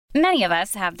Many of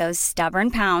us have those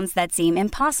stubborn pounds that seem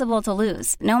impossible to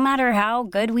lose, no matter how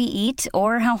good we eat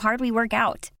or how hard we work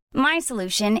out. My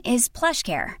solution is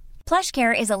PlushCare.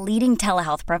 PlushCare is a leading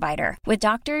telehealth provider with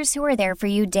doctors who are there for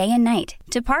you day and night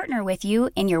to partner with you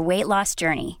in your weight loss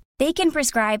journey. They can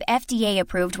prescribe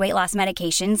FDA-approved weight loss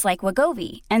medications like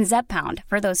Wegovy and Zepbound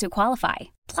for those who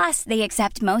qualify. Plus, they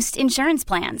accept most insurance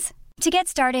plans. To get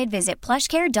started, visit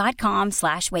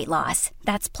plushcare.com/weightloss.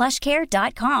 That's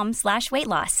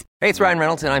plushcare.com/weightloss. Hey, it's Ryan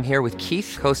Reynolds, and I'm here with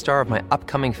Keith, co-star of my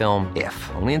upcoming film, If,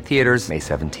 only in theaters May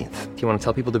 17th. Do you want to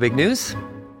tell people the big news?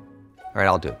 All right,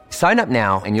 I'll do it. Sign up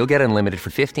now and you'll get unlimited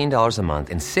for $15 a month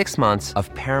and 6 months of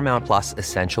Paramount Plus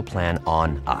Essential Plan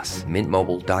on us.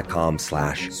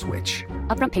 MintMobile.com/switch.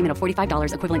 Upfront payment of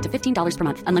 $45 equivalent to $15 per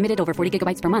month. Unlimited over 40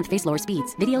 gigabytes per month. Face lower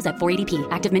speeds. Videos at 480p.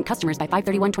 Active Mint customers by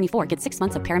 531.24 get 6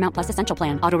 months of Paramount Plus Essential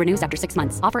Plan. Auto renews after 6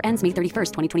 months. Offer ends May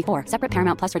 31st, 2024. Separate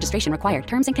Paramount Plus registration required.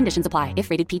 Terms and conditions apply if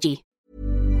rated PG.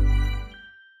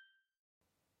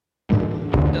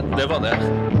 Det var det.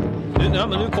 Ja,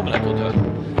 men nu kommer jeg til å dø.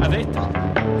 Jeg vet det.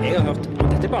 Jeg har hørt, og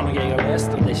dette er bare noe jeg har lest,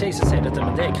 det er ikke jeg som sier dette,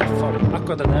 men det er kreftfarlig.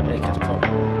 Akkurat det der er kreftfarlig.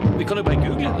 Vi kan jo bare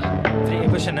google det. Fordi jeg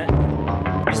bare kjenner,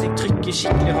 hvis jeg trykker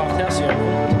skikkelig hardt her, så gjør det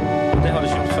vondt. Og det har det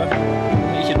ikke gjort før.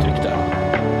 Ikke trykk der.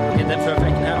 Ok, den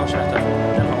føflekken her har ikke vært der før.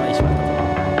 Den har jeg ikke vært der før.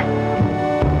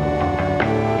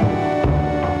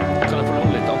 Kan jeg få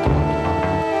låne litt alkohol?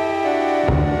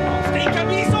 Stikker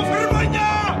vi så forbanna!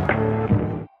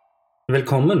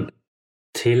 Velkommen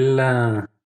til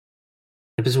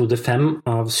episode 5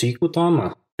 av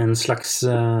Psykodrama, en slags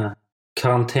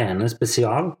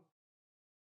karantene-spesial.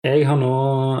 Jeg har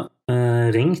nå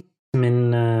ringt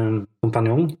min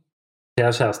kompanjong,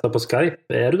 Per Kjærstad, på Skype.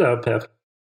 Er du der, Per?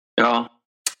 Ja,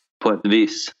 på et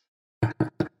vis.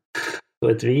 På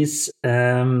et vis.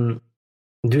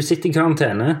 Du sitter i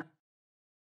karantene.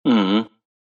 Mhm.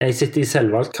 Jeg sitter i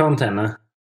selvvalgt karantene.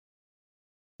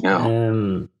 Ja.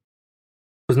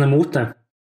 Hvordan er motet?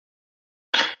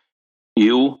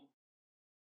 Jo,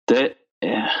 det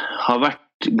har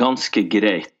vært ganske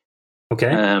greit. Ok.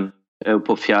 Jeg er jo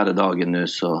på 4. dagen nå,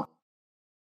 så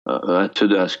jeg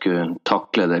trodde jeg skulle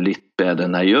takle det litt bedre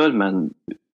enn jeg gjør, men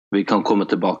vi kan komme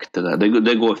tilbake til det.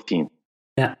 Det går fint.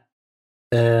 Ja.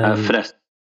 Jeg er frisk,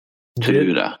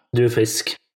 tror jeg. Du er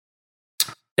frisk.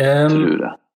 Tror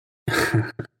jeg.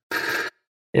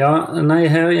 Ja, nei,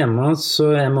 her hjemme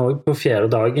så er vi også på 4.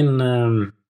 dagen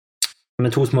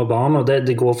med 2 små barn, og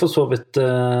det går for så vidt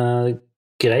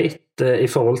greit i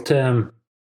forhold til...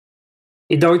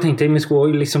 I dag tenkte jeg vi skulle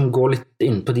også liksom gå litt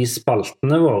inn på de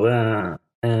spaltene våre,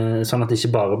 sånn at det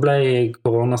ikke bare ble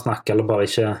koronasnakk, eller bare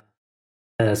ikke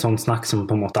sånn snakk som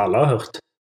på en måte alle har hørt.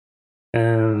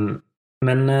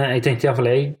 Men jeg tenkte i hvert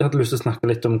fall jeg hadde lyst til å snakke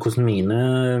litt om hvordan mine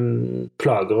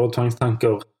plager og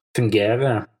tvangstanker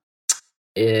fungerer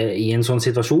i en sånn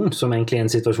situasjon, som egentlig er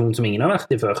en situasjon som ingen har vært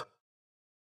i før.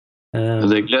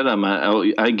 Det gleder jeg meg, og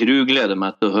jeg grugleder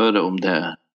meg til å høre om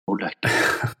det, Oleg.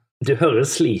 Du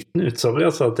høres sliten ut, sorry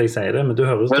altså at jeg sier det, men du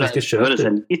høres ganske skjørt ut. Høres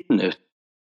jeg liten ut?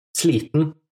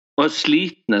 Sliten? Og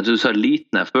sliten, du sa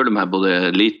liten, jeg føler meg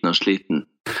både liten og sliten.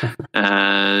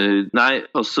 Nei,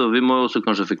 altså vi må også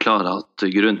kanskje forklare at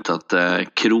grunnen til at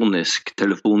kronisk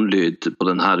telefonlyd på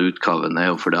denne utgaven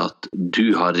er jo fordi at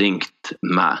du har ringt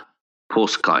meg på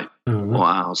Skype, og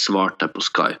jeg har svart deg på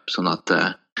Skype, sånn at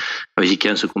jeg vet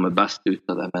ikke hvem som kommer best ut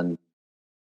av det, men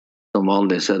som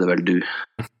vanlig så er det vel du.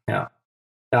 Ja,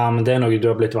 men det er noe du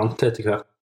har blitt vant til etter hvert.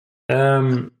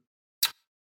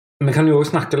 Vi kan jo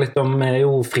også snakke litt om, vi er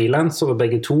jo frilansere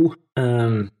begge to.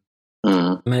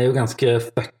 Vi er jo ganske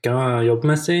fucka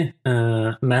jobbmessig,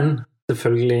 men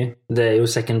selvfølgelig, det er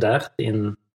jo sekundært i en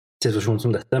situasjon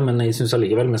som dette, men jeg synes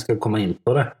allikevel vi skal komme inn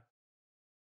på det.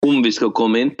 Om vi skal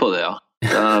komme inn på det, ja.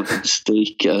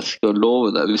 Jeg skal love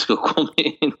deg, vi skal komme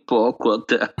inn på akkurat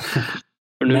det.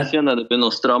 For nå kjenner jeg det begynner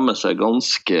å stramme seg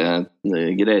ganske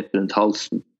greit rundt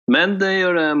halsen. Men det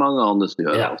gjør det mange andre som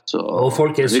gjør. Ja. Altså. Og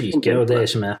folk er syke, og det er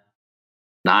ikke med.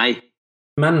 Nei,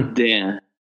 men det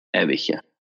er vi ikke.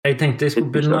 Jeg tenkte jeg skulle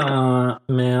begynne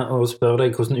med å spørre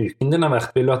deg hvordan uken din har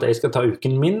vært. Vil du at jeg skal ta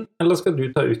uken min, eller skal du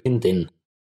ta uken din?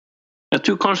 Jeg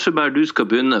tror kanskje bare du skal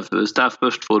begynne, for hvis jeg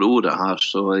først får ordet her,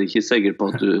 så er jeg ikke sikker på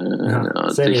at du,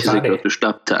 det er ikke sikkert at du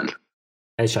slipper til.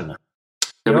 Jeg skjønner.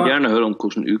 Jeg vil gjerne høre om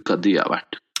hvordan uka di har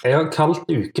vært. Jeg har kalt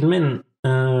uken min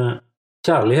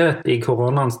kjærlighet i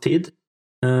koronaens tid.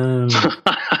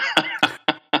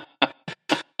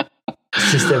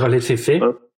 Synes det var litt fiffig.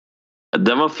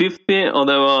 Det var fiffig, og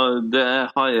det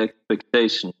er high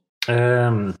expectation.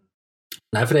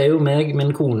 Nei, for det er jo meg,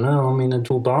 min kone og mine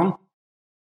 2 barn.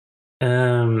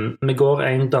 Vi går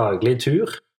en daglig tur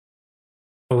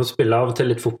og spiller av og til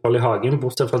litt fotball I hagen.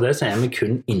 Bortsett fra det så vi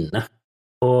kun inne.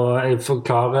 Og jeg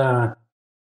forklarer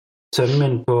sønnen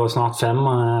min på snart 5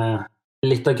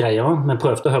 litt av greier. Vi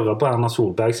prøvde å høre på Erna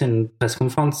Solberg sin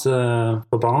pressekonferanse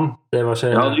på barn. Det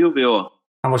gjorde vi også.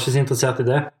 Han var ikke så interessert I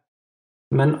det.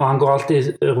 Men han går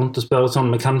alltid rundt og spør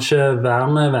sånn, vi kan ikke være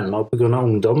med venner på grunn av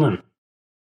ungdommen.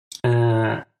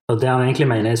 Og det han egentlig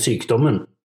mener sykdommen.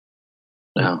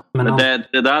 Ja, men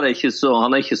det der ikke så,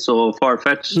 han ikke så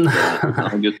far-fetched,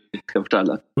 han gutten skal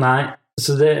fortelle. Nei,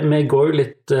 så vi går jo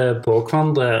litt på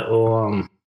hverandre,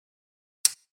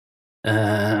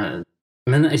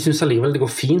 men jeg synes allikevel det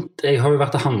går fint. Jeg har jo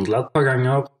vært og handlet et par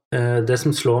ganger. Det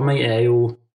som slår meg jo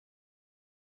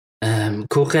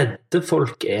hvor redde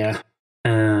folk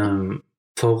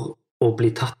for å bli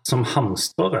tatt som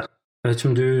hamstere. Jeg vet ikke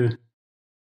om du...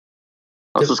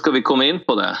 Altså, skal vi komme inn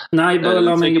på det? Nei, bare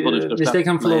la meg... Hvis jeg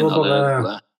kan få lov å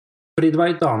bare... Fordi det var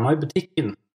en dame I butikken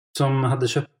som hadde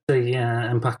kjøpt seg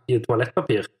en pakke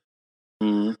toalettpapir.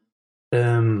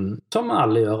 Som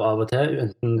alle gjør av og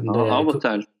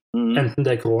til, enten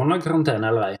det koronakarantene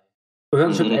eller ei. Og hun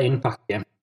hadde kjøpt en pakke.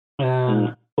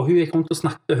 Og hun gikk rundt og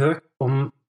snakket høyt om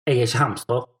jeg ikke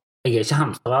hamster. Jeg ikke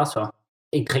hamster, altså.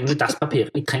 Jeg trenger dasspapir.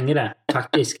 Jeg trenger det,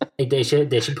 faktisk. Det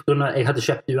ikke på grunn av jeg hadde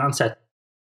kjøpt det uansett.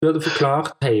 Du hadde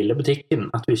forklart hele butikken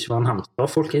at du ikke var en hamster.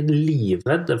 Folk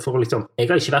livredde for liksom, jeg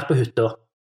har ikke vært på hytta.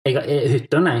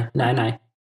 Hytta, nei.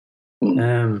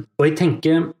 Og jeg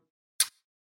tenker,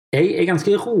 jeg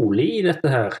ganske rolig I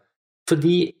dette her,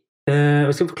 fordi,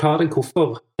 jeg skal forklare deg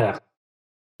hvorfor her.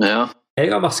 Ja. Jeg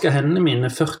har vasket hendene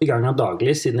mine 40 ganger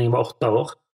daglig siden jeg var 8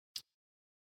 år.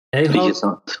 Jeg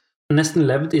har nesten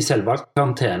levd I selvvalgt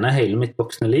karantene hele mitt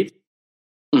voksne liv.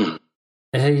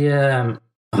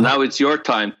 Now it's your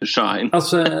time to shine.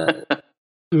 Altså,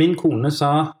 min kone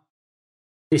sa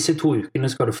disse 2 ukene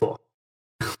skal du få.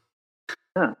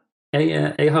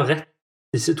 Jeg har rett.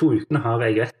 Disse 2 ukene har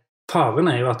jeg rett. Faren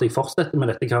jo at jeg fortsetter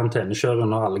med dette karantenekjøret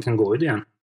når alle kan gå ut igjen.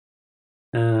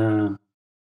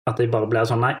 At jeg bare blir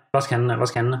sånn, nei, vask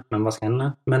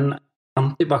hendene. Men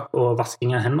antibac og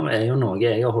vasking av hender jo noe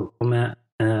jeg har holdt på med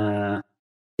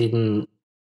siden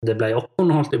det ble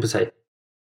oppfunnet, holdt jeg på å si.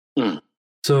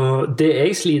 Så det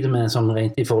jeg sliter med sånn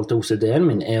rent I forhold til OCD-en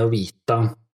min å vite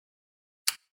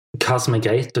hva som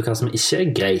greit og hva som ikke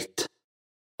greit.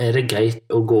 Det greit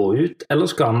å gå ut, eller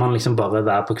skal man liksom bare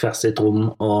være på hver sitt rom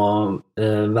og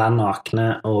være nakne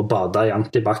og bade I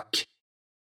antibac?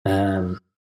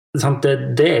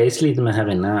 Det jeg sliter med her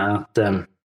inne at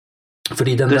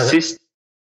fordi den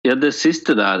det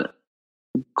siste der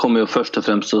kommer jo først og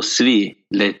fremst å svi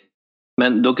litt,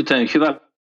 men dere trenger ikke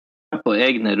være på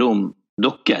egne rom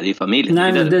dere I familien.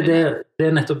 Nei, men det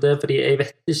nettopp det, fordi jeg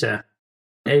vet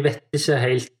ikke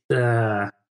helt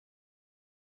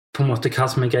på en måte hva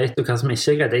som greit og hva som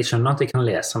ikke greit. Jeg skjønner at jeg kan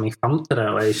lese meg frem til det,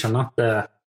 og jeg skjønner at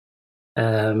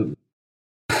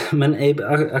men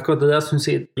akkurat det der synes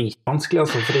jeg dritvanskelig,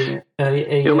 altså, fordi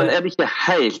Jo, men det ikke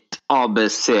helt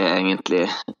ABC, egentlig?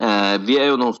 Vi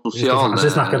jo noen sosiale... Du skal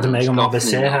ikke snakke til meg om ABC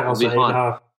her, altså, jeg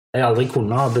har aldri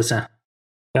kunnet ABC.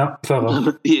 Ja, før.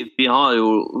 Vi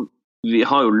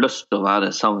har jo lyst til å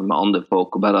være sammen med andre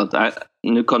folk, og bare at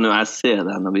nå kan jo jeg se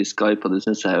det når vi skyper, det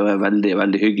synes jeg jo veldig,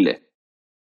 veldig hyggelig.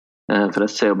 For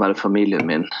jeg ser jo bare familien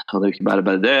min, og det jo ikke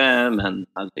bare det, men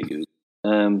herregud.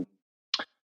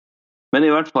 Men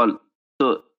I hvert fall, så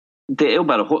det jo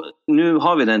bare, nå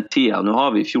har vi den tiden, nå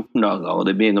har vi 14 dager, og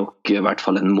det blir nok I hvert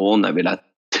fall en måned, vil jeg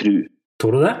tro.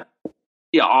 Tror du det?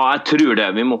 Ja, jeg tror det.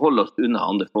 Vi må holde oss unna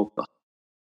andre folk.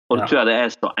 Og det tror jeg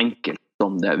det så enkelt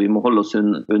som det. Vi må holde oss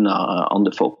unna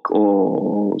andre folk.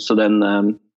 Og så den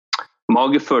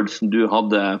magefølelsen du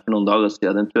hadde for noen dager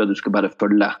siden, den tror jeg du skal bare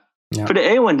følge. Ja. For det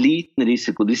jo en liten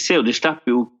risiko. De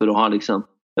slipper jo opp for å ha liksom,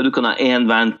 ja, du kan ha en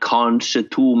venn, kanskje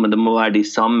 2, men det må være de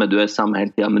samme, du sammen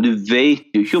hele tiden. Men du vet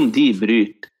jo ikke om de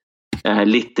bryter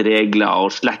litt regler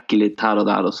og slekker litt her og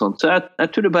der og sånt. Så jeg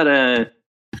tror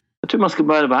jeg tror man skal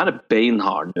bare være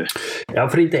beinhard nå. Ja,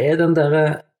 fordi det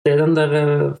den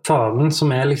der faren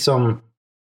som liksom,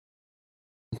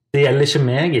 det gjelder ikke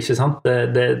meg, ikke sant?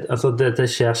 Det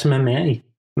skjer ikke med meg,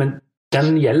 men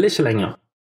den gjelder ikke lenger.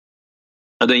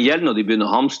 Ja, den gjelder når de begynner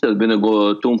å hamstre, de begynner å gå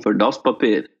tom for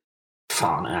dasspapir.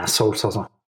 Faen, assholes, altså.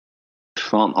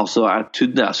 Faen, altså, jeg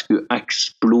trodde jeg skulle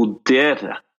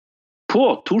eksplodere.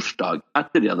 På torsdag,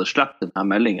 etter de hadde slept denne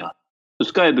meldingen, så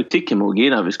skal jeg I butikken med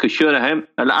Gina, vi skal kjøre hjem,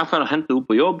 eller jeg får hente henne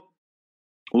på jobb,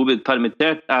 hun blir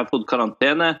permittert, jeg har fått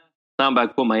karantene, så jeg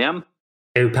bare kommer hjem.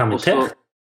 Du permittert?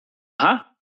 Hæ?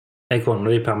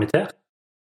 Kona di permittert?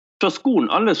 Fra skolen,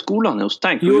 alle skolene jo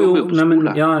stengt. Jo, nei, men,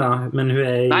 ja, men hun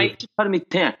Nei, ikke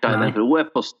permittert, for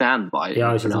hun på standby.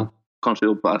 Ja, ikke sant.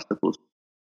 Kanskje oppe på Estefos.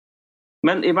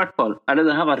 Men i hvert fall,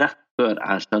 det her var rett før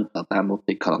jeg skjønte at jeg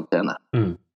måtte i karantene.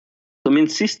 Så min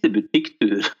siste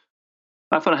butikktur,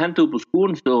 jeg får hente henne på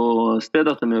skolen, så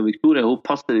stedet til meg og Victoria, hun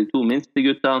passer de 2 minste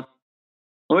guttene.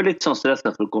 Hun litt sånn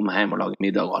stresset for å komme hjem og lage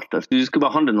middag og alt. Så vi skal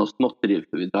bare handle noe småtteri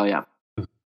før vi drar hjem.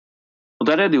 Og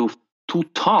der det jo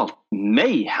totalt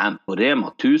mayhem på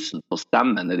Rema 1000 på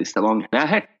Stemmen nede i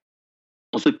Stavanger.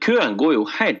 Og så køen går jo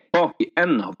helt bak i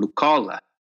enden av lokalet.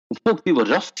 Og folk de var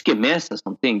raske med seg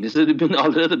sånne ting. Det begynner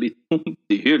allerede å bli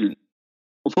tomt i hyllen.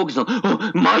 Og folk sånn,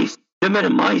 mais! Det mer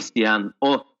mais igjen!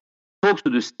 Og folk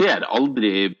som du ser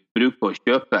aldri bruker å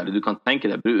kjøpe, eller du kan tenke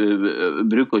deg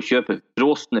bruker å kjøpe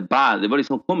frosne bær. Det var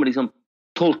kommer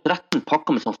 12-13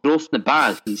 pakker med sånn frosne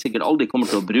bær som de sikkert aldri kommer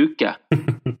til å bruke.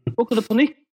 Folk hadde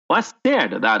panikk. Og jeg ser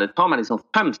det der, det tar meg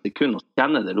 5 sekunder å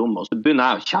kjenne det rommet, og så begynner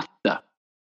jeg å kjefte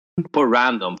på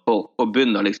random folk, og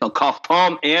begynner hva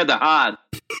faen det her?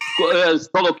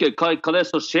 Hva det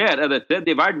som skjer? Det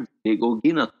tredje verdenskrig? Og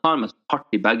Gina tar meg så hardt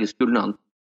i begge skuldrene.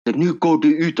 Nå går du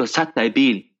ut og setter deg i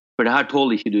bilen, for det her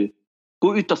tåler ikke du. Gå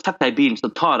ut og sett deg i bilen,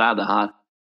 så tar jeg det her.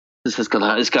 Så skal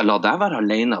jeg la deg være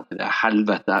alene på det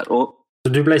helvete her. Så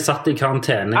du ble satt i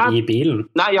karantene i bilen?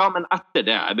 Nei, ja, men etter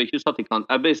det. Jeg ble ikke satt i karantene.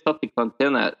 Jeg ble satt i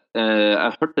karantene.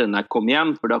 Jeg hørte det når jeg kom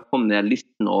hjem, for da kom det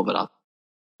listen over at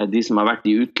de som har vært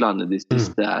i utlandet de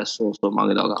siste så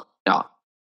mange dager. Ja.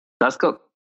 Jeg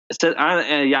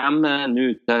hjemme nå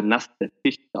til neste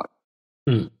tirsdag.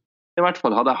 I hvert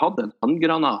fall hadde jeg hatt en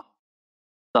håndgranat,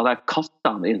 så hadde jeg kastet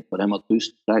den inn på Rema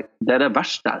 1000. Det det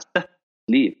verste jeg har sett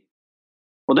i liv.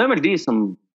 Og det vel de som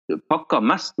pakket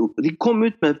mest opp. De kom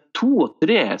ut med 2 og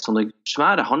 3 sånne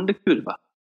svære handlekurver.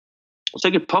 Og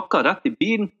sikkert pakket rett i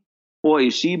bilen og i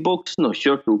skiboksen og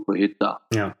kjørte opp på hytta.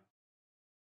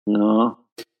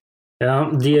 Ja,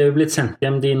 de jo blitt sendt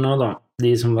hjem de nå da,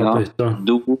 de som var på hytta.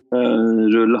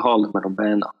 Rullehale mellom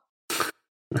beina.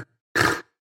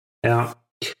 Ja,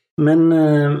 men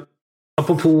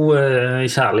apropos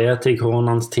kjærlighet i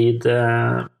koronans tid,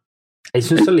 jeg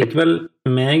synes allikevel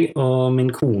meg og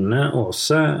min kone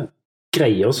Åse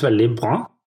greier oss veldig bra.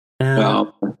 Ja,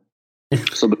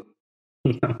 så bra.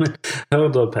 Ja, men hør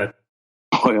da, Per.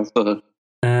 Jeg får høre.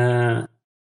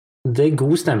 Det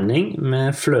god stemning, vi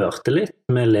flørter litt,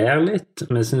 vi ler litt,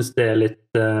 vi synes det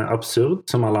litt absurd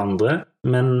som alle andre,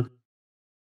 men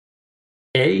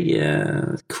jeg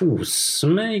koser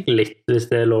meg litt, hvis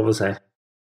det lov å si.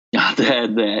 Ja, det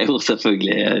jo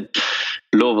selvfølgelig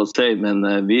lov å si, men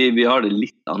vi har det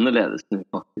litt annerledes nå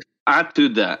faktisk.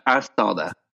 Jeg sa det.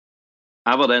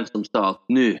 Jeg var den som sa at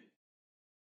nå,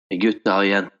 gutter og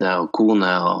jenter og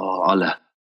kone og alle,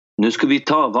 nå skal vi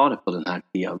ta vare på denne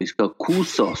tiden. Vi skal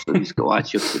kose oss, og vi skal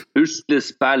kjøpe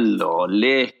puslespill og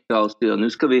leke og styre. Nå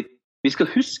skal vi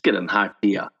skal huske denne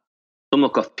tiden som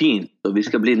noe fint, og vi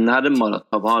skal bli nærmere å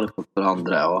ta vare på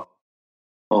hverandre.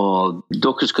 Og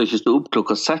dere skal ikke stå opp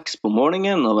 6 på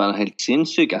morgenen og være helt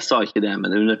sinnssyk. Jeg sa ikke det,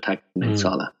 men underteksten min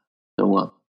sa det.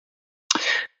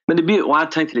 Men det blir, og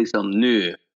jeg tenkte nå,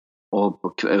 og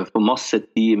få masse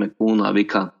tid med kona, vi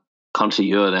kan kanskje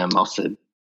gjøre masse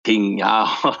ting jeg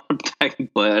har tenkt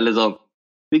på, eller sånn.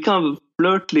 Vi kan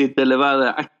flørte litt, eller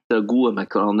være ekstra gode med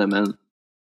hverandre, men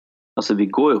altså, vi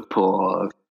går jo på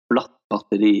flatt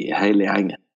batteri hele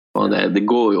gjengen. Og det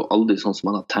går jo aldri sånn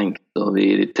som man har tenkt, og vi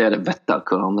irriterer vettet av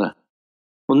hverandre.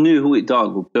 Og nå hun i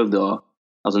dag, hun prøvde å,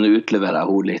 altså nå utleverer jeg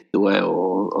hun litt, hun jo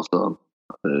også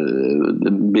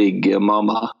the big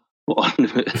mama, og hun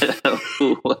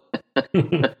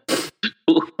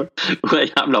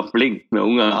jævla flink med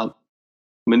ungene.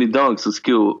 Men i dag så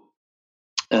skulle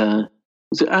hun,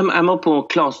 jeg må på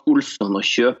Claes Olsson og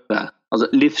kjøpe, altså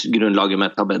livsgrunnlaget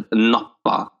mitt har blitt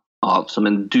nappet av som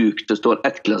en duk, det står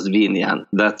 1 glass vin igjen,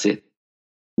 that's it.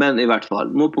 Men i hvert fall,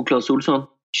 må på Claes Olsson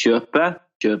kjøpe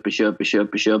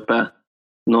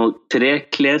noen 3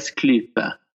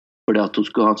 klesklyper, fordi at hun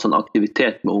skulle ha en sånn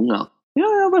aktivitet med ungene. Ja,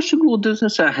 vær så god, det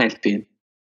synes jeg helt fint.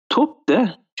 Topp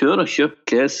det, kjør og kjøp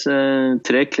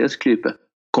 3 klesklyper.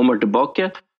 Kommer tilbake,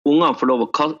 ungene får lov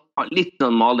å kaste litt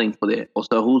sånn maling på det, og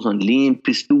så har hun sånn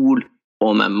limpistol,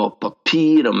 og med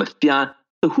papir og med fjær.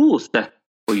 Så hun sitter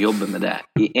og jobber med det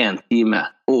i 1 time.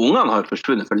 Og ungene har jo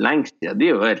forsvunnet for lengst siden. De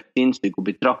jo helt sinnssyke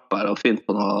oppe i trappa og finner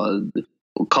på noe,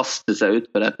 og kaster seg ut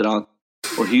for et eller annet,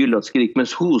 og hyler og skrik,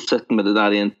 mens hun sitter med det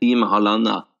der i 1 time,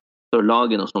 halvannet, for å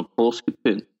lage noe sånn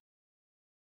påskepynt,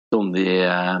 som vi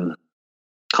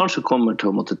kanskje kommer til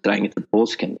å måtte trenge til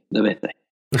påsken, det vet jeg.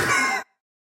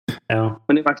 Ja.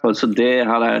 Men i hvert fall, så det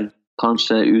har jeg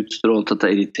kanskje utstrålt at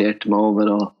jeg irriterte meg over.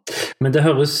 Men det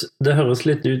høres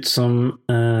litt ut som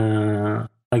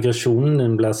aggresjonen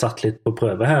din blir satt litt på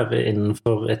prøve her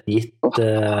innenfor et gitt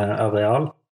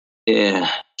areal. Jeg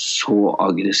så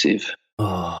aggressiv.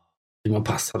 Du må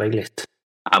passe deg litt.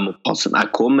 Jeg må passe meg.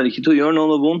 Jeg kommer ikke til å gjøre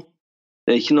noe vondt.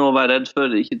 Det ikke noe å være redd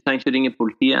for. Jeg trenger ikke å ringe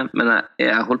politiet, men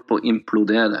jeg holdt på å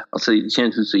implodere. Altså, det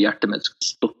kjennes ut som hjertet mitt skal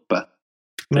stoppe.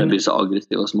 Det blir så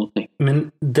aggressiv og småting. Men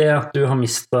det at du har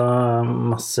mistet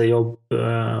masse jobb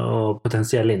og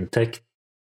potensiell inntekt,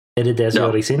 det som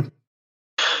gjør deg sint?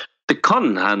 Det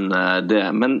kan hende det,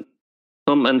 men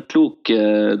som en klok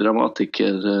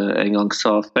dramatiker en gang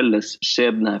sa, felles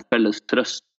skjebne, felles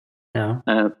trøst. Ja.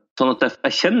 Sånn at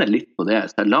jeg kjenner litt på det,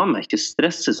 så jeg lar meg ikke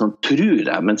stresse sånn, tror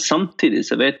jeg, men samtidig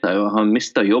så vet jeg jo at jeg har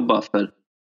mistet jobber for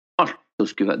alt som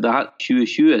skulle være. Det her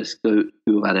 2020 skal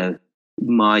jo være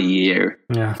my year.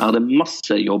 Ja. Jeg hadde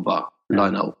masse jobber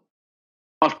lined up.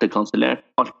 Alt kansellert,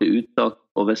 alt utsatt,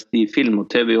 og hvis de film-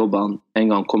 og TV-jobbene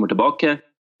en gang kommer tilbake,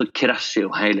 så krasjer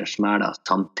jo hele smæla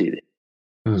samtidig.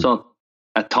 Så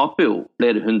jeg taper jo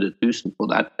flere 100 000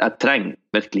 på det. Jeg trenger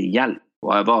virkelig hjelp,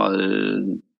 og jeg var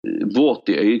våt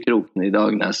i øyekroken i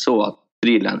dag når jeg så at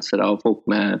frilansere og folk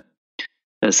med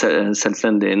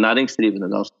selvstendig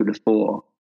næringsdrivende da skulle få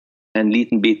en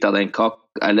liten bit av den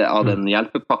eller av den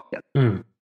hjelpepakken.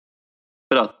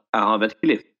 For at jeg har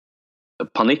virkelig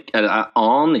panikk, eller jeg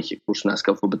aner ikke hvordan jeg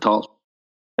skal få betalt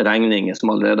regninger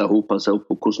som allerede har hopet seg opp,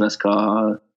 og hvordan jeg skal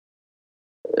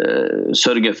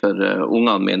sørge for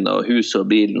ungene mine og huset og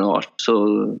bilen og alt. Så,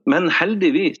 men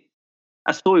heldigvis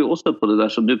jeg så jo også på det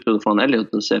der som du prøvde å få han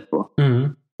Elliot å se på.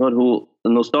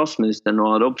 Når statsministeren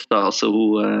og Ropstad, altså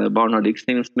barne- og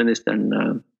likestillingsministeren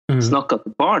snakket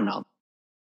til barna,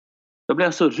 da ble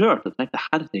jeg så rørt og tenkte,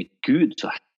 herregud,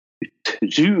 så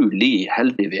utrolig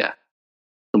heldig vi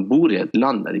som bor i et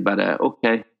land der de bare, ok,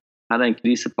 her en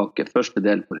krisepakke, første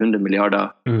del på 100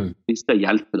 milliarder, vi skal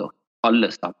hjelpe dere,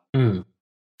 alle sammen.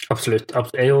 Absolutt.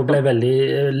 Jeg ble veldig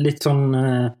litt sånn...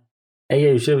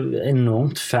 Jeg jo ikke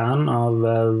enormt fan av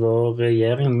vår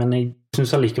regjering, men jeg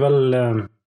synes allikevel...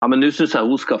 Ja, men nå synes jeg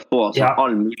hun skal få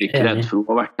all mulig kred, for hun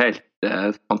har vært helt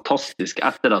fantastisk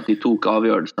etter at de tok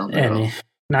avgjørelsen. Enig.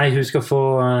 Nei, hun skal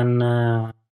få en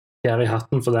fjær i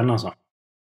hatten for den, altså.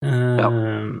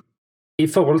 I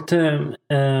forhold til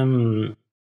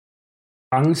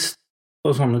angst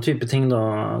og sånne type ting, da,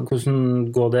 hvordan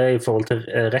går det i forhold til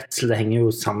redsel? Det henger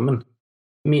jo sammen.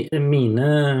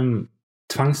 Mine...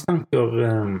 tvangstanker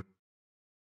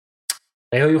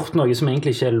jeg har gjort noe som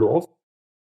egentlig ikke lov.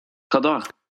 Hva da?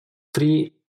 Fordi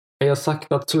jeg har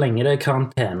sagt at så lenge det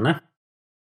karantene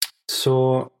så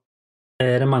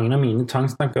det mange av mine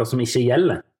tvangstanker som ikke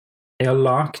gjelder. Jeg har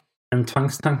lagt en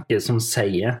tvangstanke som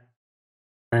sier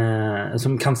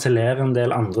som kansellerer en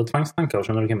del andre tvangstanker,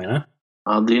 skjønner du hva jeg mener?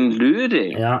 Ja, din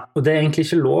luring. Ja, og det egentlig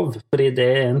ikke lov, fordi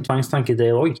det en tvangstanke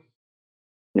det også.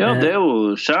 Ja, det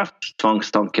jo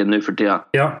sjeftvangstanken nå for tida.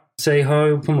 Ja, så jeg har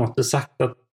jo på en måte sagt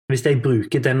at hvis jeg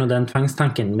bruker den og den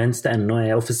tvangstanken mens det ennå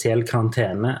offisiell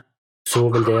karantene, så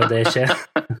vil det og det skje.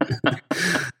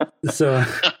 Så...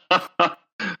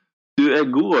 Du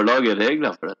god å lage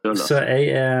regler for det selv. Så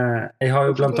jeg har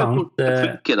jo blant annet...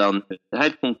 Det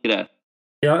helt konkret.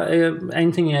 Ja,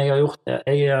 en ting jeg har gjort,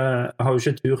 jeg har jo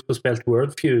ikke turt å spille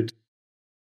Wordfeud.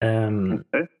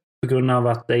 På grunn av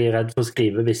at jeg redd for å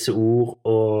skrive visse ord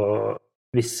og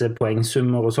visse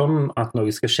poengsummer og sånn, at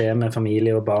noe skal skje med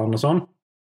familie og barn og sånn.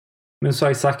 Men så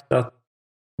har jeg sagt at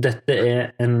dette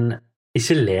en...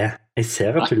 Ikke le. Jeg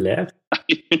ser at du ler.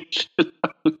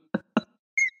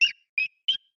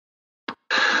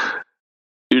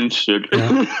 Unnskyld. Ja.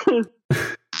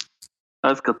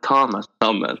 Jeg skal ta meg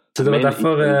sammen. Så det var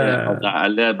derfor... Jeg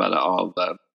ler bare av det.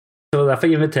 Så det var derfor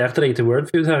jeg inviterte deg til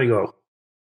Wordfeud her i går.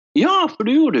 Ja, for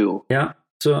du gjorde det jo. Ja,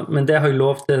 men det har jeg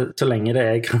lov til så lenge det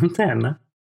karantene.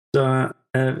 Så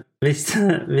hvis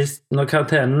når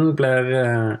karantenen blir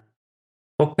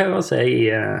opphevet,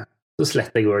 så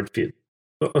sletter jeg Wordfeud.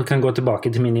 Og kan gå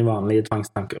tilbake til mine vanlige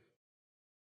tvangstanker.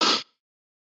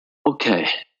 Ok.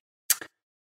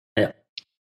 Ja.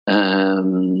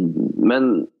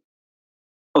 Men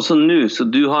altså nå, så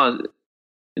du har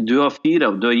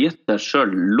gitt deg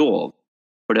selv lov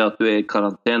fordi at du i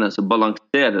karantene, så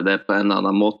balanserer det på en eller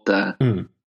annen måte.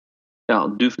 Ja,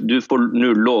 du får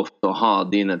nå lov til å ha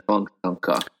dine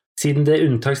tvangstanker. Siden det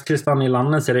unntakstilstand i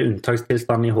landet, så det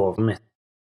unntakstilstand i hodet mitt.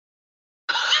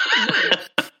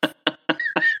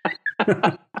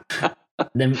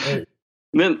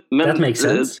 That makes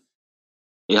sense.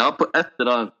 Ja, på et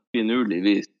eller annet finurlig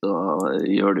vis så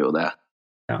gjør det jo det.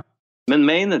 Ja. Men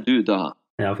mener du da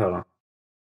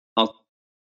at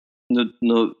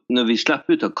når vi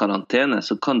slipper ut av karantene,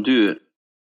 så kan du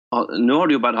nå har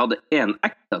du jo bare hatt en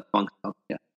ekte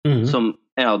tvangstanke, som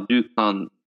at du kan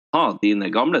ha dine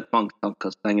gamle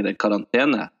tvangstanker så lenge det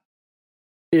karantene.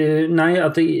 Nei,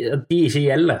 at de ikke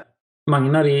gjelder.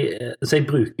 mange av de, så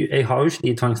jeg har jo ikke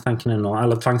de tvangstankene nå,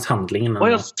 eller tvangshandlingene nå.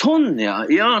 Ja, sånn, ja.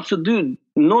 Ja, så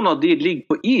noen av de ligger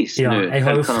på is nå. Jeg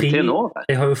har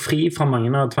jo fri fra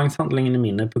mange av tvangshandlingene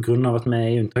mine på grunn av at vi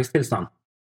i unntakstilstand.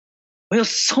 Ja,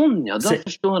 sånn, ja. Da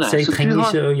forstår jeg. Så jeg trenger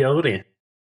ikke å gjøre de.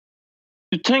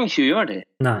 Du trenger ikke å gjøre de?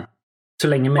 Nei. Så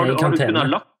lenge vi i karantene. Har du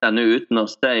kunnet lagt deg nå uten å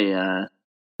si...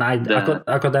 Nei,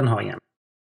 akkurat den har jeg igjen.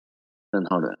 Den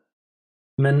har du.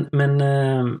 Men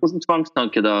hvordan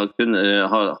tvangstanke da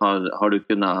har du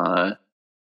kunnet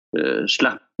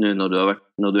slippe nå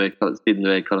siden du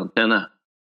er i karantene?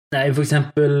 Nei, for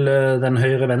eksempel den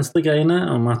høyre-venstre-greiene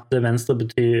om at venstre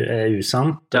er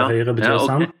usant og høyre betyr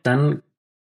sant.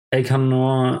 Jeg kan nå,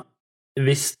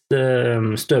 hvis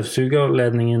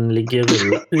støvsugerledningen ligger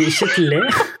rullet... Ikke le!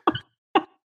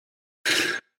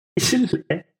 Ikke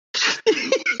le!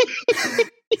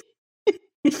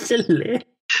 Ikke le!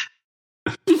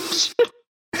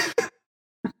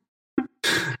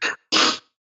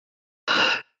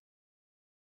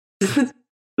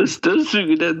 Det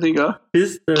støvsugerledninga.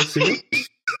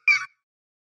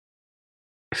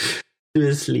 Du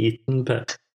sliten, Per.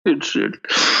 Unnskyld.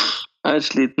 Jeg er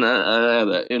sliten, jeg er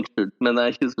det. Unnskyld. Men jeg er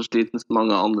ikke så sliten som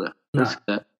mange andre.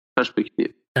 Perspektiv.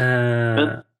 Men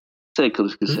se hva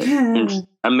du skulle si.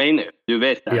 Jeg mener, du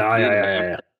vet det. Ja.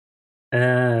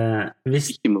 Hvis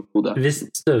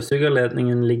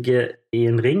støvsugerledningen ligger i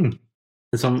en ring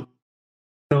som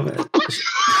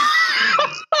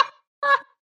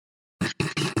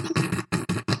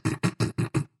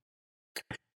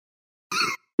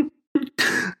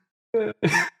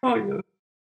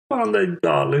faen, det er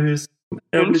galehus.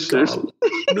 Jeg har blitt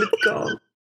gal.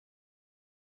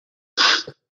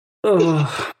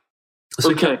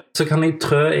 Så kan jeg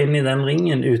trø inn i den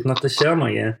ringen uten at det skjer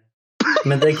noe.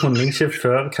 Men det kunne jeg ikke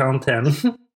før karantenen.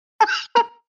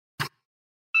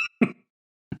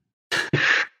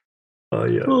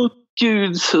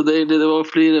 Gud, så deilig det var å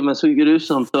flire, men så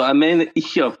grusomt. Og jeg mener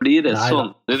ikke å flire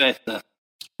sånn, du vet det.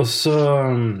 Og så...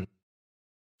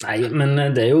 Nei,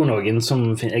 men det er jo noen som...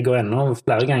 Jeg går ennå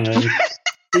flere ganger inn.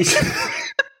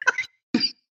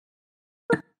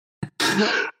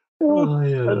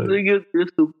 Herregud,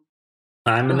 grusomt.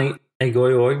 Nei, men jeg går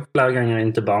jo også flere ganger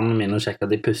inn til barna mine og sjekker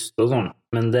at de puster og sånn,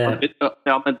 men det...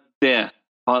 Ja, men det...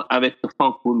 Jeg vet ikke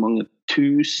hvor mange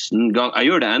 1000 ganger... Jeg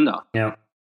gjør det enda. Ja.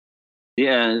 De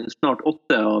er snart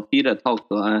 8 og 4,5,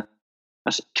 og jeg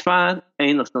hver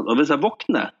eneste... Og hvis jeg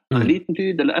våkner, en liten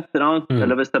lyd eller et eller annet,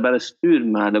 eller hvis jeg bare styrer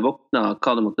meg eller våkner,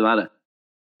 hva det måtte være,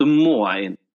 så må jeg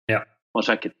inn og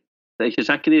sjekke det. Hvis jeg ikke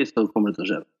sjekker de, så kommer det til å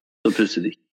skje. Så pusser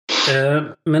de.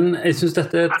 Men jeg synes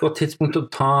dette er et godt tidspunkt å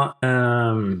ta...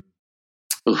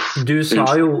 Du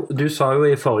sa jo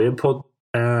i forrige podd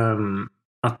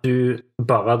at du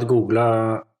bare hadde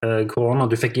googlet korona.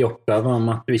 Du fikk i oppgave om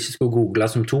at du ikke skulle google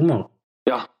symptomer.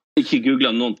 Ja, ikke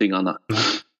googlet noen ting annet.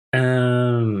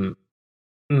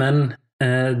 Men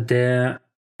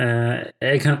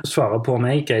jeg kan svare på om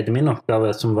jeg greide min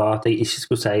oppgave, som var at jeg ikke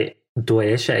skulle si da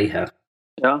er ikke jeg her.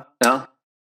 Ja.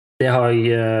 Det har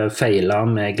jeg feilet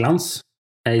med glans.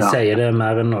 Jeg sier det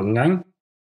mer enn noen gang.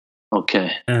 Ok.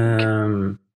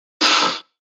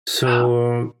 Så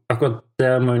akkurat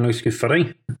der må jeg nok skuffe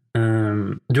deg.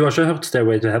 Du har ikke hørt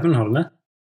Stairway to Heaven, har du det?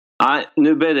 Nei, nå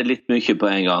ble det litt mye på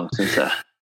en gang, synes jeg.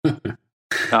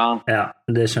 Ja,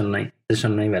 det skjønner jeg. Det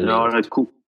skjønner jeg veldig. Jeg har et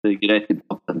kokt greit i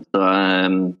pappen, så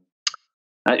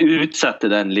jeg utsetter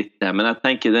den litt, men jeg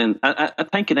tenker den,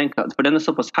 for den er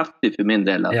såpass heftig for min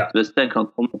del, at hvis den kan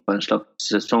komme på en slags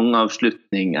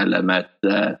sesongavslutning, eller med et...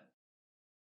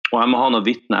 Og jeg må ha noe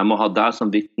vittne, jeg må ha deg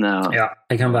som vittne. Ja,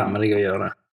 jeg kan være med deg og gjøre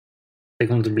det. Det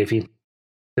kommer til å bli fint.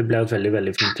 Det blir et veldig,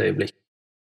 veldig fint øyeblikk.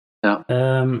 Ja.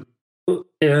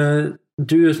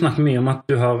 Du snakker mye om at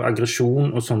du har aggresjon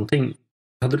og sånne ting.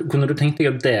 Kunne du tenkt deg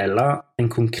å dele en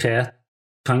konkret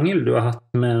krangel du har hatt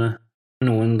med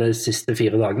noen de siste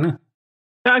 4 dagene?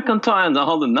 Ja, jeg kan ta en. Jeg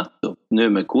hadde nettopp nå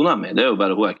med kona mi. Det er jo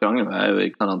bare hun jeg krangler med. Jeg er jo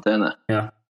i karantene.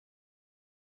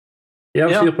 Ja,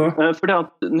 fyr på. Fordi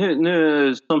at nå,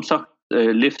 som sagt,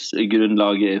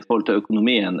 livsgrunnlaget i forhold til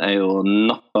økonomien er jo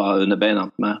nappet under beina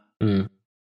på meg.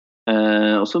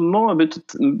 Og så må jeg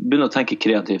begynne å tenke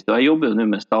kreativt. Og jeg jobber jo nå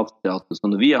med statsteater, så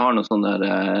når vi har noen sånne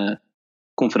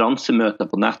konferansemøter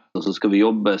på nett, og så skal vi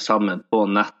jobbe sammen på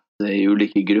nett i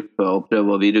ulike grupper og prøve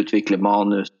å videreutvikle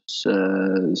manus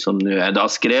som nå er da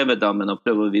skrevet da, men å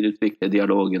prøve å videreutvikle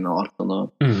dialogen og alt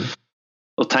sånt.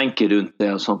 Og tenke rundt det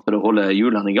og sånt for å holde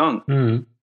hjulene i gang.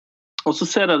 Og så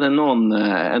ser jeg det noen,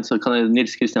 en som kan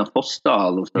Nils Kristian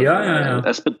Fossdal,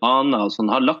 Espen Ana, og sånn,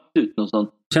 har lagt ut noe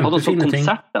sånt. Hadde sånne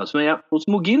konserter som jeg hos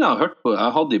Mogila har hørt på,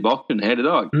 jeg hadde i bakgrunnen hele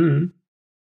dag.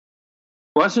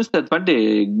 Og jeg synes det et veldig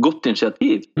godt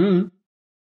initiativ.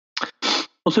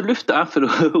 Og så luftet jeg for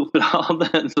jeg hadde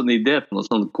en sånn idé på noen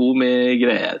sånne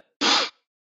komigreier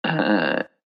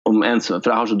om en som, for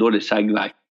jeg har så dårlig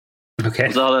skjeggvekk. Okay.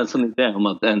 Og så hadde jeg en sånn idé om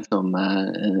at en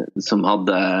som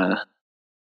hadde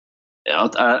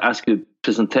at jeg skulle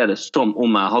presentere som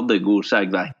om jeg hadde god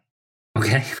skjeggvekk.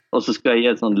 Okay. Og så skal jeg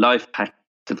gi et sånn lifehack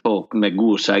til folk med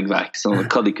god skjeggvekk, sånn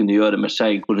hva de kunne gjøre med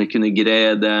skjegg, hvordan de kunne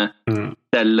greie det,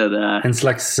 stelle det. En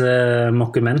slags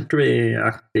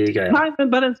mockumentary-aktig greie? Nei, men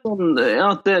bare en sånn,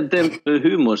 ja, det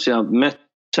humor siden mitt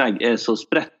skjegg så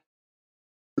spredt.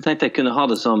 Så tenkte jeg kunne ha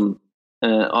det som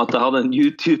at jeg hadde en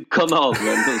YouTube-kanal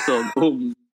sånn,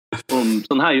 om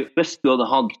sånn her, hvis du hadde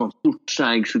hatt sånn stort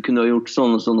skjegg, så kunne du ha gjort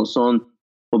sånn og sånn og sånn,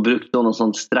 og brukt sånn og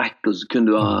sånn strekk, og så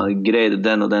kunne du ha greid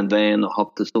den og den veien, og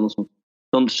hatt det sånn og sånn.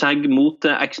 Sånn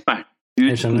skjeggmoteekspert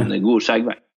uten god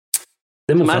skjeggvekk.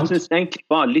 Det som jeg synes egentlig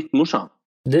var litt morsomt.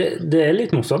 Det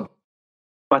litt morsomt.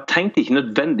 Og jeg tenkte ikke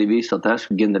nødvendigvis at jeg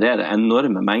skulle generere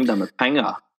enorme mengder med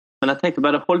penger, men jeg tenkte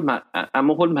bare jeg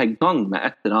må holde meg i gang med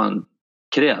et eller annet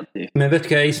kreativt. Men vet du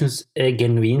hva jeg synes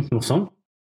genuint morsomt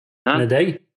med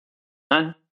deg? Nei.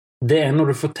 Det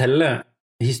når du forteller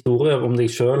historier om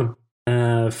deg selv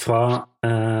fra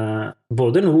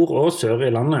både nord og sør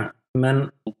i landet, men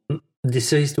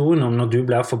disse historiene om når du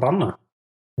blir forbannet,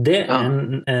 det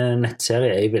en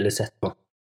nettserie jeg ville sett på.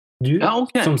 Du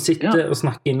som sitter og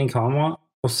snakker inn i kamera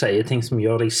og sier ting som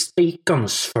gjør deg stikende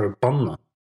forbannet.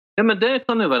 Ja, men det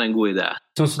kan jo være en god idé.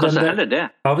 Kanskje heller det.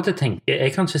 Av og til tenker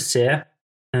jeg kan ikke se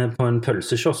på en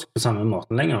pølsekiosk på samme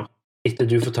måten lenger, etter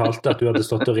du fortalte at du hadde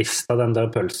stått og ristet den der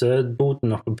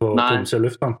pølseboden oppe på Tromsø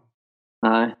lufthavn.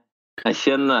 Nei, jeg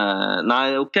kjenner... Nei,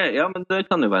 ok, ja, men det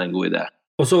kan jo være en god idé.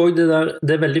 Og så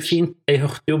det veldig fint, jeg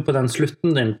hørte jo på den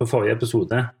slutten din på forrige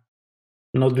episode,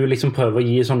 når du liksom prøver å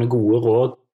gi sånne gode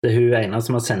råd til hun ene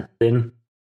som har sendt inn,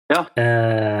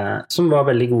 som var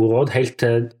veldig gode råd, helt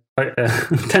til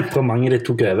temperamentet ditt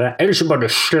tok over. Ellers så bare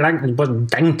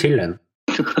deng til den.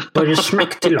 Bare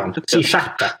smekk til den, si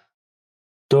skjerpe.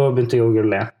 Da begynte jeg å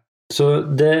le. Så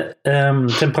det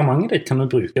temperamentet ditt kan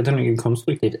du bruke til noe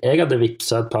konstruktivt. Jeg hadde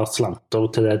vipset et par slanter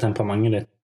til det temperamentet ditt.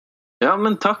 Ja,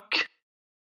 men takk.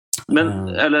 Men,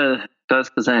 eller, hva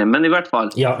skal jeg si? Men i hvert fall...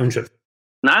 Ja, unnskyld.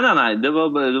 Nei, det var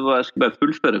jeg skulle bare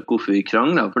fullføre hvorfor vi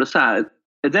kranglet, for det sa jeg,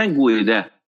 det en god idé?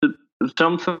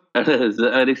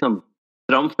 Jeg liksom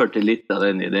framførte litt av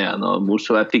den ideen, og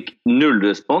morsomt, jeg fikk 0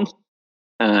 respons.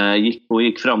 Hun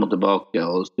gikk frem og tilbake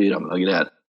og styret med noe greier.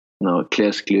 Noe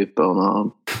klesklype og noe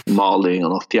maling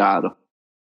og noe fjær.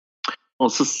 Og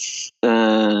så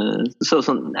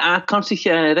sånn, kanskje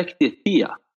ikke riktig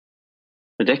tida.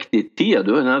 Riktig tida,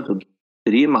 du har jo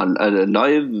streamet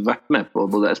live, vært med på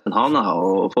både Espen Hana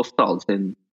og Fossdal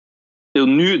sin. Det jo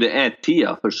nå det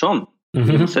tida for sånn. Du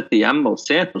må sitte hjemme og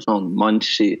se på sånn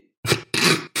mannskit.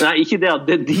 Nei, ikke det at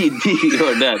de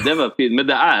gjør det var fint, men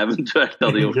det eventuelt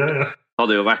hadde gjort.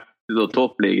 Hadde jo vært noe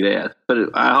tåpelige greier. For jeg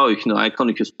har jo ikke noe, jeg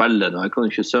kan ikke spille det, jeg kan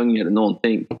ikke synge eller noen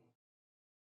ting.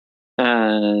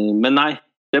 Men nei,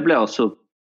 det ble altså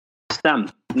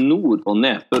stemt nord og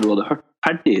ned før du hadde hørt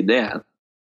ferdig ideen.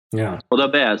 Ja. Og da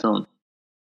ble jeg sånn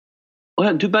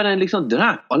du bare liksom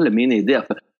drep alle mine ideer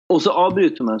og så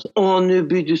avbryter du meg sånn, nå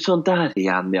blir du sånn der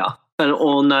igjen, ja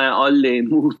nei, alle er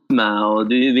imot meg og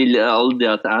du vil aldri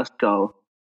at jeg skal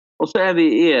og så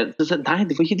vi så, nei,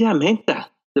 det var ikke det jeg mente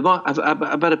det var, jeg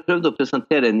bare prøvde å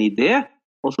presentere en idé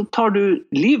og så tar du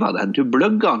livet av den du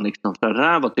bløgger den liksom fra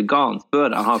ræva til gan før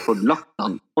jeg har fått lagt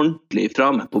den ordentlig fra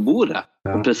meg på bordet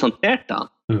og presentert den,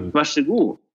 vær så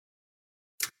god.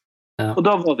 Ja. Og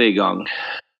da var vi i gang.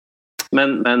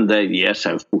 Men det gir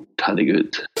seg fort,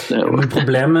 herregud. Men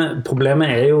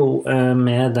problemet jo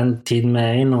med den tiden vi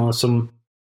i nå, som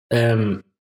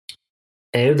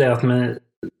jo det at vi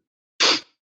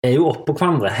jo oppå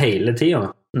hverandre hele tiden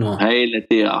nå. Hele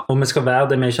tiden. Og vi skal være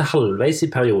det, vi ikke halvveis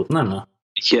i perioden ennå.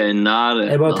 Ikke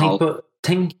nære. Jeg bare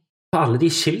tenk på alle de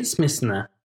skilsmissene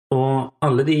og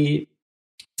alle de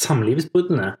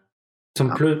samlivsbruddene som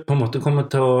på en måte kommer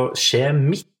til å skje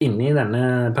midt inne i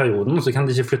denne perioden, og så kan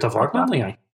de ikke flytte fra hverandre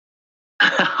engang.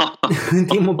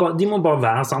 de må bare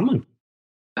være sammen.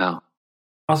 Ja.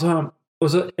 Altså, og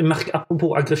så jeg merker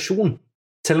apropos aggresjon,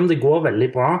 selv om det går veldig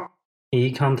bra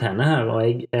i karantene her, og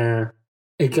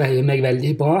jeg greier meg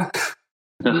veldig bra,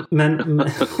 men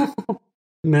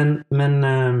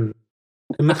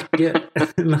jeg merker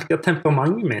at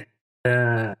temperamentet mitt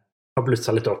har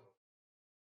blusset litt opp.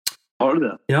 Har du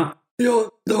det? Ja.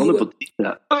 Det holder på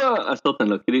tide. Jeg satt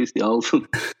en lakris i halsen.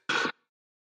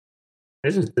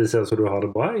 Jeg synes det ser ut som du har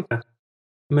det bra, ikke?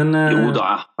 Men, jo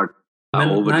da, jeg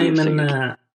overdriver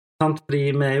sikkert. Sant,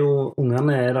 fordi vi jo,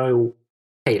 ungene der jo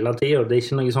hele tiden. Det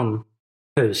ikke noe sånn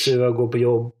pause ved å gå på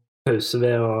jobb, pause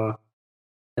ved å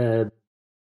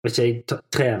vet ikke jeg,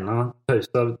 trene,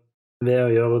 pause ved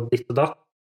å gjøre ditt og datt.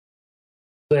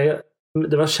 Så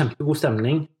det var kjempegod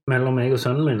stemning mellom meg og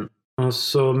sønnen min, og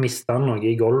så mistet han noe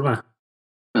i gulvet.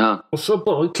 Ja. Og så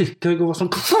bare klikker jeg og var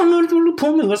sånn, hva faen er det du holder på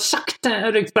med? Hva har sagt det?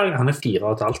 Han 4,5.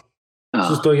 Ja.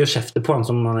 Så står jeg og kjefter på han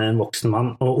som han en voksen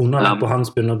mann, og underlapp på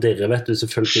hans begynner å dirre, vet du,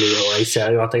 selvfølgelig, og jeg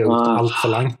ser jo at jeg har gått alt for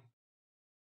langt.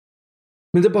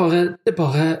 Men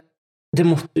det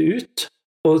måtte ut,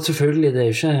 og selvfølgelig, det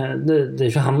er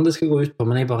ikke han det skal gå ut på,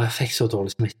 men jeg bare fikk så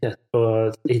dårlig smittighet.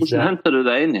 Hvordan hentet du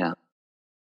deg inn igjen?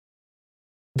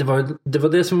 Det var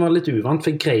det som var litt uvant,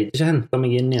 for jeg greide ikke å hente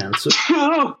meg inn igjen. Så...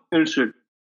 Unnskyld.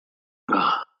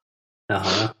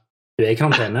 Jaha, du er i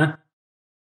karantene?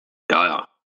 Ja.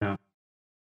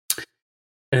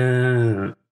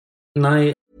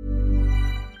 Nei.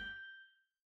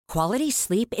 Quality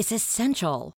sleep is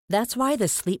essential. That's why the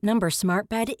Sleep Number Smart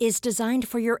Bed is designed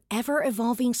for your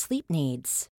ever-evolving sleep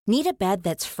needs. Need a bed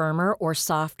that's firmer or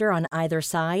softer on either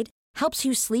side? Helps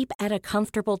you sleep at a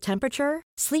comfortable temperature?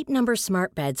 Sleep Number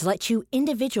Smart Beds let you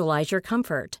individualize your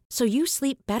comfort, so you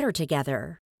sleep better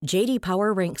together. J.D.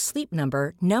 Power ranks Sleep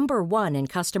Number #1 in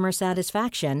customer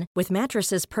satisfaction with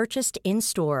mattresses purchased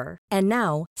in-store. And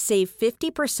now, save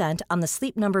 50% on the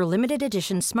Sleep Number Limited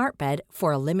Edition Smart Bed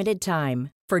for a limited time.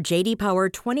 For J.D. Power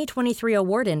 2023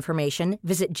 award information,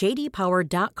 visit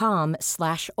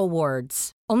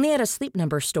jdpower.com/awards. Only at a Sleep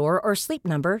Number store or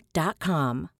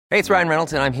sleepnumber.com. Hey, it's Ryan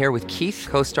Reynolds, and I'm here with Keith,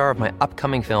 co-star of my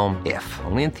upcoming film, If,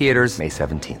 only in theaters May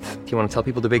 17th. Do you want to tell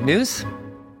people the big news?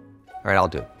 All right, I'll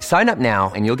do it. Sign up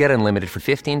now and you'll get unlimited for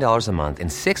 $15 a month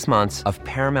and 6 months of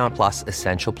Paramount Plus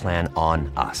Essential Plan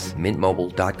on us.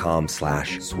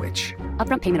 MintMobile.com/switch.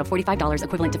 Upfront payment of $45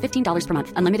 equivalent to $15 per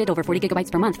month. Unlimited over 40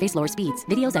 gigabytes per month. Face lower speeds.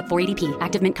 Videos at 480p.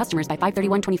 Active Mint customers by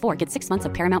 531.24 get 6 months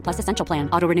of Paramount Plus Essential Plan.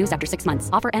 Auto renews after 6 months.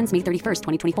 Offer ends May 31st,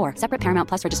 2024. Separate Paramount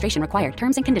Plus registration required.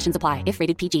 Terms and conditions apply if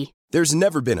rated PG. There's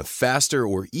never been a faster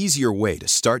or easier way to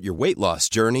start your weight loss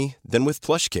journey than with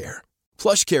PlushCare.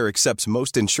 PlushCare accepts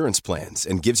most insurance plans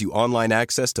and gives you online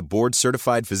access to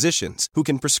board-certified physicians who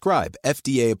can prescribe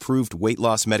FDA-approved weight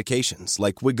loss medications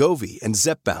like Wegovy and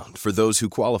Zepbound for those who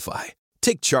qualify.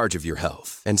 Take charge of your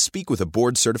health and speak with a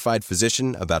board-certified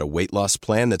physician about a weight loss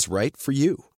plan that's right for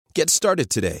you. Get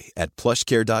started today at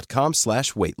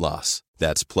plushcare.com/weightloss.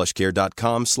 That's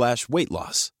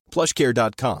plushcare.com/weightloss.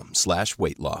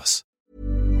 plushcare.com/weightloss.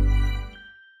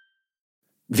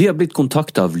 Vi har blitt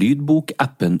kontaktet av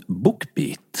lydbokappen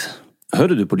BookBeat.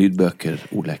 Hører du på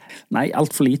lydbøker, Olek? Nei,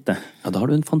 alt for lite. Ja, da har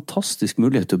du en fantastisk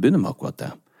mulighet til å begynne med akkurat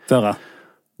det. Føre.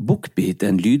 BookBeat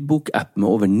er en lydbokapp med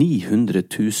over 900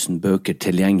 000 bøker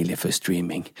tilgjengelig for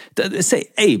streaming. Si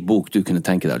ei bok du kunne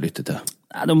tenke deg å lytte til.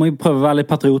 Ja, da må jeg prøve å være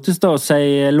litt patriotisk da, og si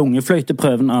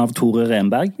Lungefløyteprøven av Tore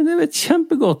Renberg. Det er et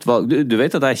kjempegodt valg. Du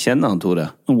vet at jeg kjenner han,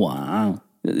 Tore? Wow.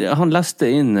 Han leste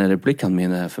inn replikkene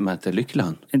mine for meg til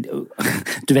Lykkeland.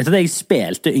 Du vet at jeg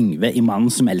spilte Yngve i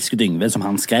Mannen som elsket Yngve, som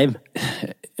han skrev?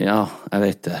 Ja, jeg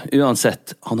vet det.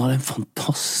 Uansett, han har en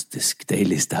fantastisk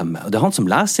deilig stemme. Og det er han som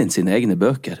leser inn sine egne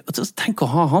bøker. Tenk å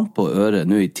ha han på øret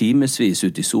nå i timesvis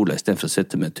ute i sola, i stedet for å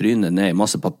sitte med trynet ned i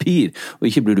masse papir, og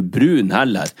ikke blir du brun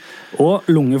heller. Og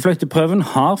Lungefløyteprøven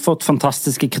har fått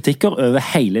fantastiske kritikker over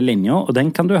hele linja, og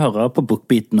den kan du høre på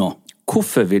BookBeat nå.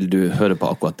 Hvorfor vil du høre på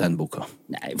akkurat den boka?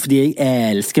 Nei, fordi jeg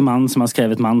elsker mannen som har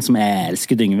skrevet Mannen som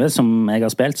elsker Yngve, som jeg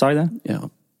har spilt, sa jeg det? Ja,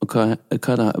 og hva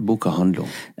er det boka handler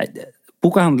om? Nei,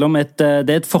 boka handler om det er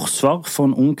et forsvar for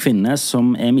en ung kvinne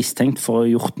som er mistenkt for å ha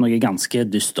gjort noe ganske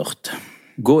dystert.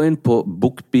 Gå inn på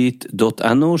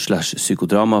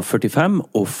bookbeat.no/psykodrama45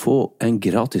 og få en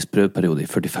gratis prøveperiode i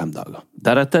 45 dager.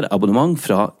 Deretter abonnement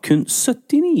fra kun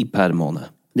 79 per måned.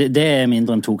 Det er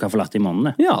mindre enn 2 kaffe latte i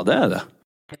måneden. Ja, det er det.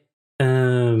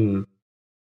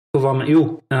 Hvor var vi? Jo,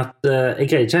 at jeg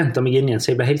greide ikke å hente meg inn igjen, så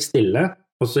jeg ble helt stille,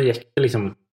 og så gikk det liksom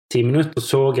 10 minutter, og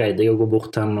så greide jeg å gå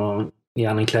bort til han og gi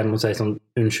han en klem og si sånn,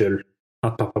 unnskyld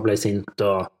at pappa ble sint,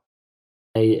 og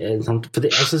sånn, for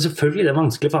det, altså selvfølgelig det er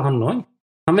vanskelig for han også.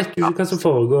 Han vet jo ikke hva som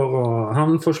foregår, og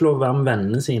han får slå å være med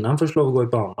vennene sine, han får slå å gå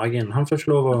i barnehagen, han får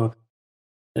slå å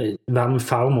være med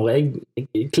farmor. Jeg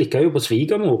klikket jo på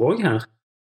svigermor også her.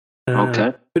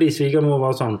 Okay. Fordi svigermor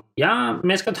var sånn, ja,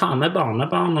 vi skal ta med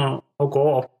barnebarn og gå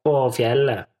opp på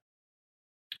fjellet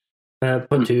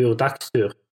på en tur, dagstur.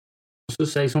 Og så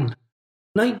sier jeg sånn,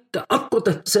 nei, det er akkurat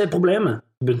dette som er problemet.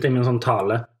 Så begynte jeg med en sånn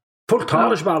tale. Folk tar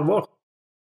det ikke på alvor.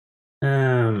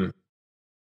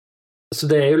 Så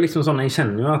det er jo liksom sånn, jeg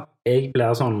kjenner jo at jeg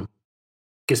blir sånn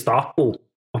Gestapo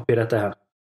oppi dette her.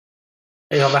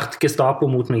 Jeg har vært Gestapo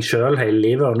mot meg selv hele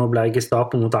livet, og nå blir jeg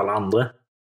Gestapo mot alle andre.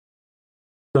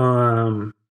 Så,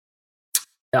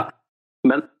 ja.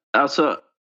 Men altså,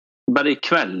 bare i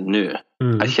kveld nå,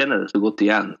 jeg kjenner det så godt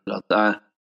igjen, for at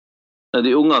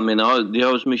de ungene mine, de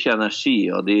har jo så mye energi,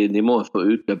 og de må få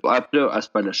utløp. Og jeg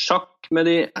spiller sjakk med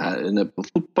de, jeg er inne på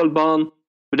fotballbanen,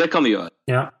 for det kan vi gjøre.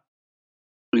 Ja.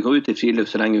 Vi kan ut i friløp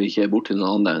så lenge vi ikke borte til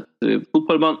noen andre.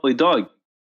 Fotballbanen, og i dag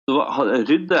så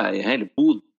rydde jeg i hele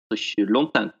boden, så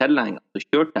lånte jeg en tilheng, så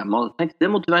kjørte jeg, og tenkte,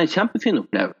 det måtte være en kjempefin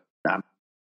opplevelse.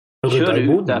 Kjøre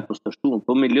ut der på stasjonen,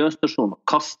 på miljøstasjonen, og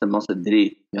kaste masse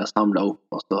drit vi har samlet opp,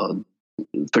 og så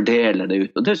fordele det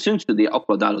ut. Og det synes jo de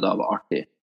akkurat der og da var artig.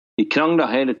 De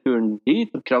kranglet hele turen dit,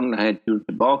 og kranglet hele turen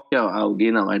tilbake, og jeg og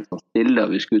Gina var helt sånn stille,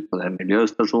 og vi skulle ut på den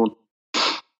miljøstasjonen.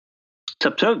 Så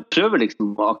jeg prøver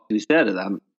liksom å aktivisere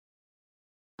dem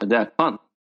med det jeg kan.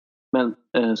 Men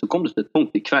så kom det til et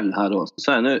punkt i kveld her også. Så sa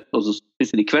jeg nå, og så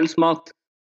spiste de kveldsmat,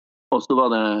 og så var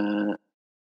det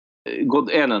gått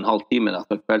 1,5 time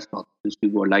etter kveldsmat, du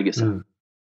skulle gå og legge seg.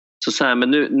 Så sa jeg, men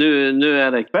nå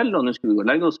er det kveld, og nå skal vi gå og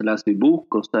legge oss, og leser vi bok,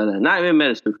 og så er det, nei, vi er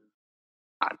mer stort.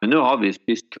 Nei, men nå har vi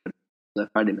spist kveld, så det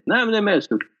er ferdig med. Nei, men det er mer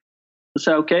stort. Så sa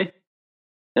jeg, ok,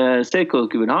 se hva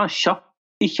dere vil ha, kjapt,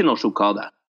 ikke noe sjokade.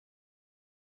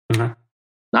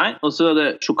 Nei, og så er det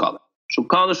sjokade.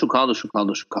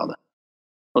 Sjokade.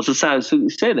 Og så sier jeg, så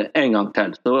sier det en gang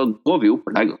til, så går vi opp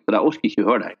og legger oss, for jeg orker ikke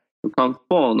høre deg. Du kan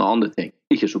få noen andre ting,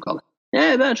 ikke sjokade.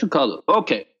 Ja, det er sjokade.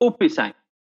 Ok, opp i seng.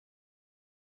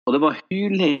 Og det var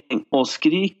hyling og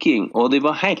skriking, og de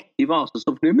var så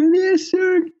sånn, men vi er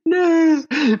sultne,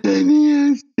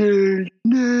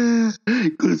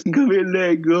 hvordan kan vi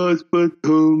legge oss på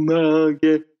tom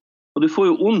mage? Og du får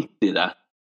jo ondt i det.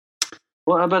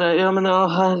 Og jeg bare, ja, men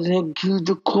herregud,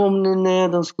 kom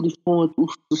ned, da skal du få et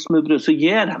ost og smørbrød, så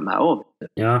gir jeg meg over.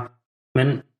 Ja,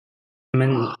 men...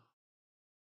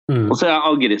 Og så er jeg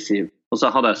aggressiv, og så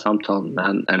hadde jeg samtalen med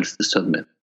den eldste sønnen min.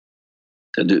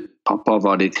 Så du, pappa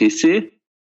var litt hissig,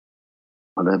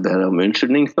 og det ber jeg om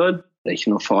unnskyldning for, det er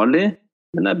ikke noe farlig,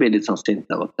 men jeg blir litt sånn sint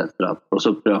av at og så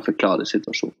prøver jeg å forklare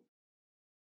situasjonen.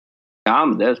 Ja,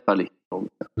 men det spiller ikke noe.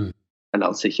 Eller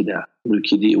han sier ikke det, han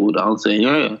bruker de ordene, han sier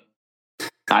ja.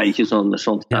 Nei, ikke sånn med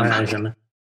sånt. Ja, jeg skjønner.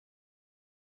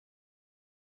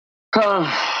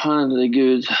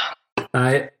 Herregud.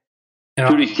 Nei. Ja.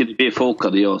 Tror du ikke det blir folk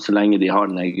av de også, så lenge de har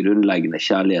den grunnleggende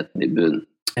kjærligheten i bunnen?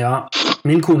 Ja,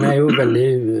 min kone er jo hun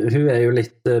er jo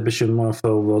litt bekymret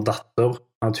for vår datter,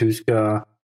 at hun skal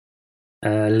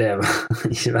leve,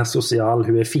 ikke være sosial.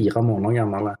 Hun er 4 måneder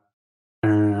gammel.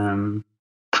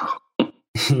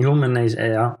 Jo, men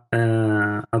ja,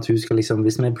 at hun skal liksom,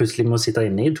 hvis vi plutselig må sitte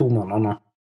inne i 2 måneder nå,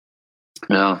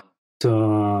 så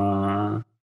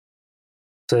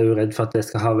er hun redd for at det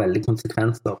skal ha veldig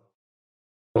konsekvenser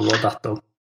for vår datter.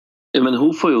 Ja, men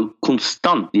hun får jo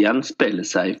konstant gjenspeile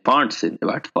seg i faren sin i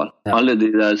hvert fall. Ja. Alle de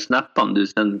der snappene du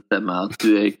sender til meg, at du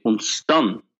er i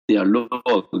konstant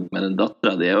dialog med den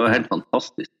datteren, det er jo helt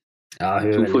fantastisk. Ja,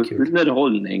 hun er veldig kul. Hun får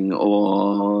underholdning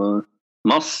og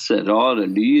masse rare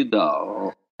lyder,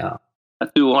 og jeg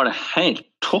tror hun har det helt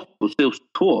topp, og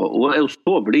hun er jo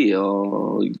så blid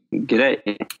og grei.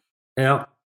 Ja.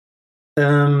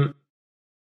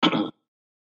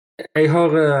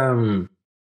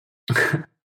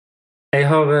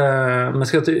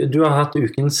 Du har hatt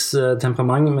ukens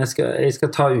temperament. Jeg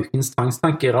skal ta ukens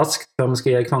tvangstanke raskt før vi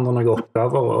skal gi hverandre noen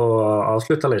oppgaver og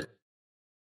avslutte litt.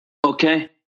 Ok.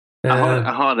 Jeg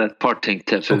har et par ting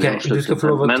til før vi avslutter. Du skal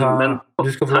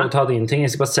få lov å ta dine ting.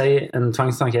 Jeg skal bare si en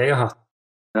tvangstanke jeg har hatt.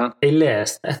 Jeg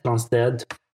leste et eller annet sted,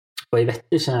 og jeg vet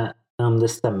ikke om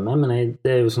det stemmer, men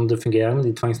det er jo sånn det fungerer med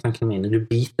de tvangstankene mine. Du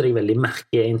biter deg veldig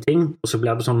merke i en ting, og så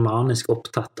blir du sånn manisk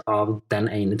opptatt av den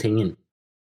ene tingen.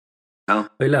 Ja.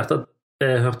 Og jeg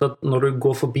hørte at når du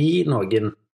går forbi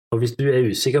noen, og hvis du er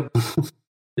usikker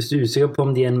på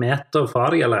om de er 1 meter fra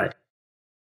deg eller ei,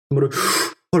 så må du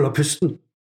holde pusten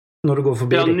når du går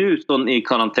forbi dem. Ja, nå sånn i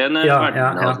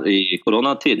karanteneverden, altså, i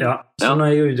koronatiden. Ja, så når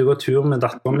jeg er ute og går tur med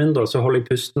datteren min, da, så holder jeg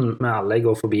pusten med alle jeg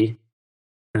går forbi.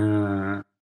 Men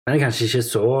det er kanskje ikke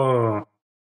så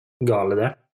gale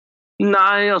det.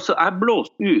 Nei, altså, jeg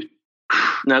blåser ut.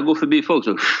 Når jeg går forbi folk,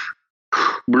 så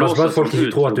blåser jeg folk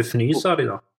ikke tror at du fnyser av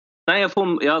dem da? Nei,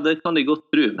 det kan de godt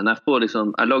tro, men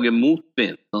jeg lager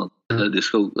motvind, sånn at de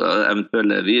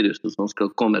eventuelle virus og sånn skal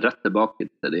komme rett tilbake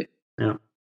til dem. Ja.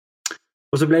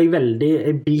 Og så ble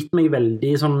jeg bit meg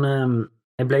veldig sånn,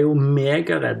 jeg ble jo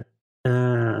megaredd,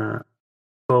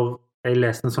 for jeg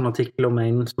leste en sånn artikkel om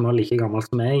en som var like gammel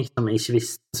som meg, som jeg ikke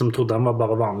visste, som trodde han var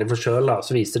bare vanlig forkjølet,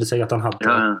 så viste det seg at han hadde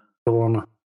korona.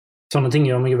 Sånne ting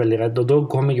gjør meg veldig redd, og da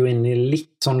kom jeg jo inn i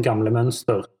litt sånn gamle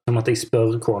mønster, som at jeg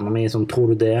spør kona mi,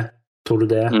 tror du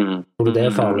det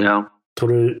er farlig? Ja.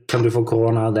 kan du få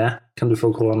korona av det? Kan du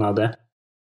få korona av det?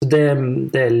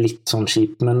 Det litt sånn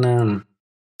kjipt, men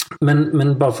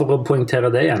bare for å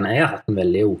poengtere det igjen, jeg har hatt en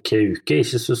veldig ok uke,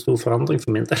 ikke så stor forandring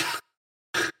for min del.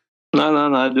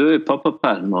 Nei, du I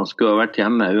pappaperm og skulle ha vært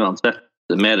hjemme uansett,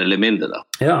 mer eller mindre da.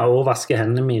 Ja, og vaske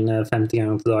hendene mine 50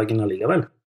 ganger til dagen allikevel.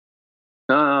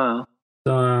 Ja.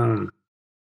 Så...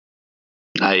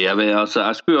 Nei, jeg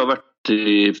skulle ha vært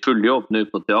I full jobb nå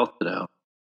på teatret.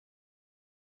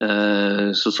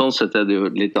 Så sånn sett det jo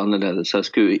litt annerledes. Jeg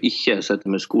skulle ikke sette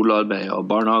med skolearbeid og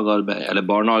barnehagearbeid, eller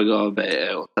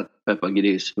barnehagearbeid og sette Peppa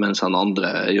Gris, mens han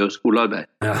andre gjør skolearbeid.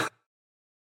 Ja.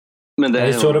 Men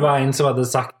jeg så det var en som hadde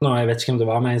sagt noe, jeg vet ikke om det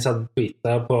var, men en som hadde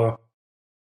tweetet på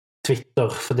Twitter,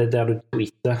 for det der du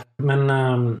tweeter, men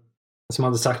som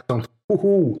hadde sagt sånn,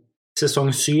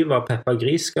 sesong 7 av Peppa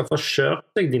Gris skal få kjørt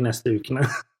deg de neste ukene.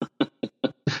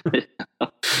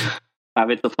 Jeg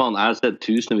vet da faen, jeg har sett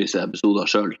tusenvis av episoder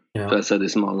selv, for jeg har sett det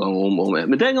så mange ganger om.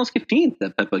 Men det ganske fint, det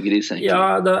Peppa Gris, egentlig.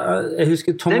 Ja, jeg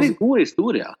husker Thomas... Det litt god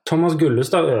historie. Thomas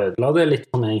Gullestad ødela det litt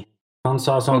for meg. Han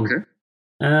sa sånn,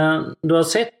 du har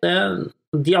sett det,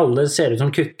 de alle ser ut som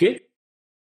kukker.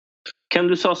 Hvem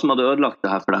du sa som hadde ødelagt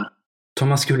det her for deg?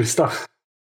 Thomas Gullestad.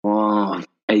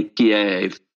 A.k.a.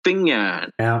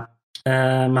 Fingeren. Ja,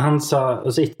 men han sa,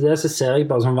 og så etter det så ser jeg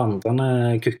bare sånn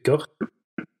vandrende kukker.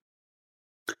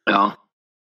 Ja,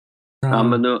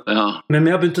 men du, ja. Men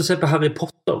vi har begynt å se på Harry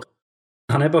Potter.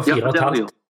 Han bare 4,5,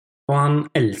 og han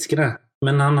elsker det.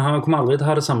 Men han kommer aldri til å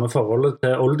ha det samme forholdet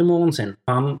til oldemoren sin.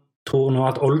 Han tror nå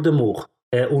at oldemor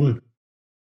ond.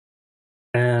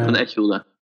 Men det ikke jo det.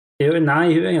 Nei,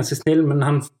 hun ganske snill, men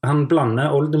han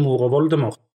blander oldemor og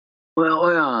Voldemort.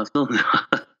 Åja, sånn.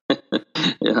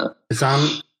 Ja. Så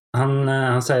han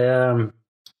sier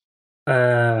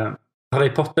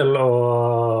Harry Potter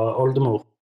og oldemor.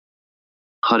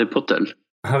 Harry Potter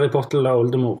og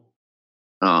oldemor.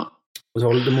 Ja. Og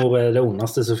så oldemor det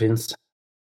ondeste som finnes.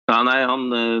 Ja, nei,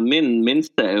 min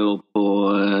minste jo på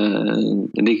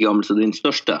like gammel som din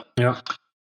største. Ja.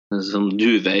 Som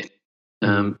du vet.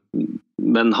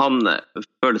 Men han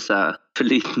føler seg for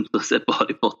liten til å se på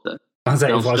Harry Potter. Han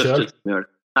sier fra selv?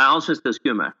 Nei, han synes det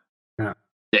skummelt. Ja.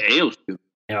 Det jo skummelt.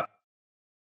 Ja.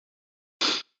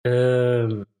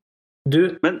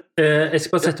 Jeg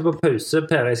skal bare sette på pause,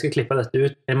 Per. Jeg skal klippe dette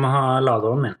ut. Jeg må ha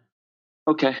laderen min.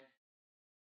 Ok.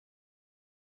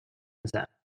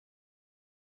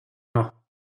 Nå.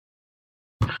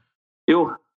 Jo,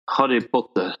 Harry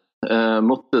Potter.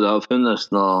 Måtte det ha funnes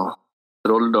noe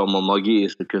trolldom og magi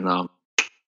som kunne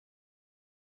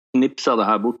knipsa det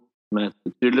her bort med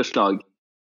et trylleslag.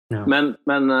 Ja. Men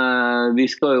vi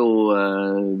skal jo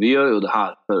vi gjør jo det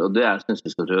her og det synes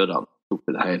jeg så rørende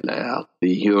oppi det hele at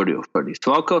vi gjør det jo for de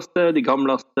svakeste, de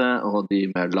gamleste og de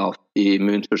med lavt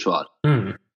immunforsvar.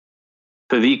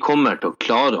 For vi kommer til å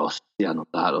klare oss gjennom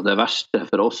det her, og det verste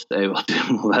for oss jo at vi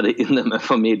må være inne med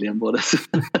familien vår.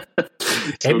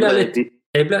 Jeg blir litt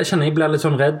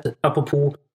sånn redd,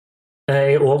 apropos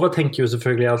jeg overtenker jo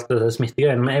selvfølgelig alt det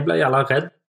smittegreiene, men jeg blir jævla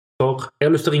redd for, jeg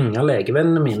har lyst til å ringe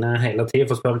legevennene mine hele tiden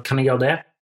for å spørre, kan jeg gjøre det?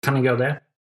 Kan jeg gjøre det?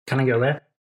 Kan jeg gjøre det?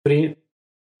 Fordi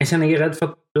jeg kjenner jeg redd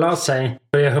for, la oss si,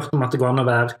 for jeg har hørt om at det går an å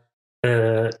være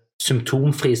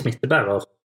symptomfri smittebærer.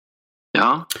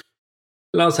 Ja.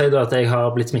 La oss si da at jeg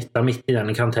har blitt smittet midt i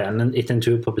denne karantenen etter en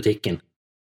tur på butikken.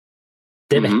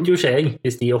 Det vet jo ikke jeg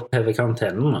hvis de opphever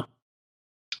karantenen nå.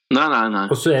 Nei.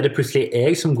 Og så det plutselig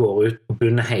jeg som går ut og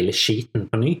begynner hele skiten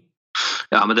på ny.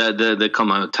 Ja, men det kan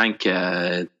man jo tenke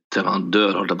til man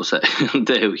dør, holdt jeg på å si.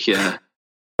 Det jo ikke...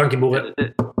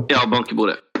 Bankebordet. Ja,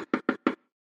 bankebordet.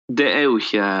 Det jo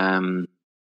ikke...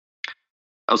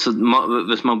 Altså,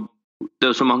 hvis man...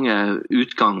 Det jo så mange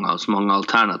utganger, så mange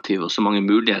alternativer, så mange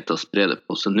muligheter å spre det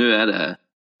på, så nå det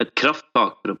et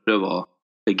krafttak for å prøve å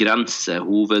begrense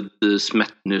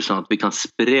hovedsmetten, sånn at vi kan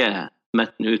spre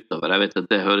smetten utover. Jeg vet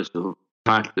at det høres jo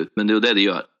fælt ut, men det jo det de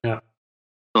gjør. Ja.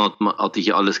 Sånn at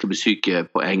ikke alle skal bli syke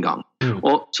på en gang.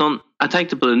 Og sånn, jeg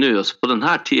tenkte på det nå, altså på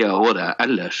denne tiden av året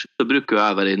ellers, så bruker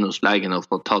jeg være inne hos legen og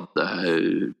få tatt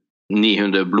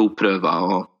 900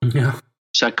 blodprøver og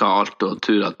sjekke alt og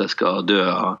tror at jeg skal dø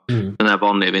av denne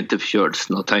vanlige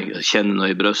vinterforkjølelsen og kjenne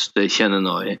noe i brøstet, kjenne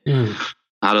noe i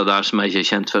her og der som jeg ikke har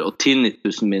kjent før. Og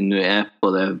tinnitusen min nå på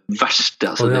det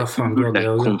verste, altså det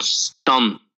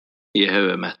konstant i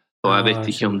hodet mitt. Og jeg vet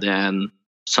ikke om det en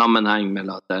sammenheng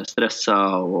mellom at jeg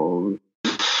stresset og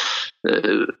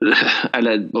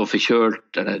eller og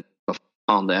forkjølt, eller hva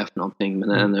faen det for noen ting,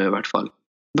 men det i hvert fall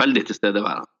veldig til stede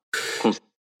være.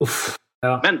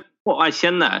 Men, og jeg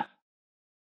kjenner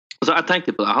altså jeg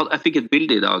tenkte på det, jeg fikk et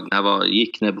bilde i dag når jeg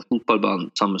gikk ned på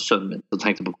fotballbanen sammen med sønnen min, og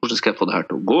tenkte på hvordan skal jeg få det her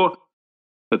til å gå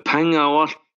med penger og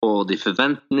alt, og de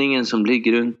forventningene som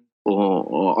ligger rundt,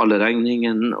 og alle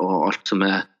regningene, og alt som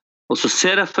Og så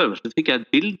ser jeg for meg, så fikk jeg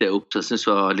et bilde opp som jeg synes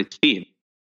var litt fint,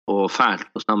 og fælt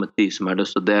på samme tid som jeg har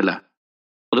lyst til å dele.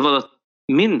 Og det var at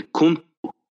min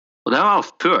konto, og det var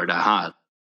før det her,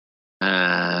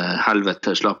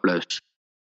 helvete slapp løs.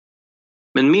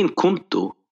 Men min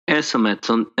konto som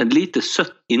et lite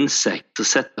søtt insekt som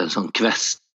sitter på en sånn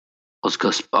kvest, og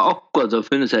skal akkurat ha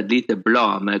funnet seg et lite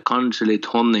blad med kanskje litt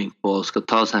honning på, og skal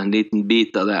ta seg en liten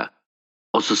bit av det.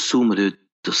 Og så zoomer du ut,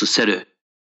 og så ser du,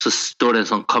 så står det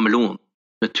en sånn kameleon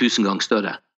med 1000 ganger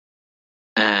større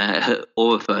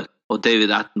overfor, og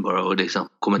David Attenborough liksom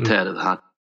kommenterer det her.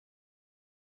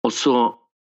 Og så,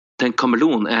 den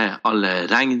kameleon alle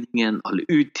regningene, alle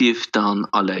utgiftene,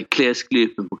 alle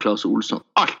klesklypene på Claes Olsson,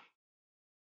 alt.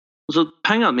 Og så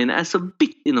pengene mine så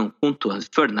vidt innom kontoen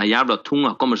før den jævla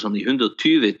tunga kommer sånn i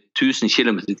 120 000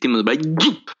 kilometer i timen, og bare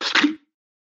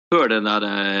før den der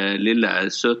lille,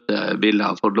 søte bildet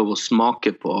har fått lov å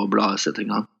smake på bladet sitt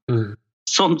en gang.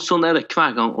 Sånn det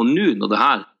hver gang. Og nå, når det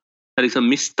her jeg liksom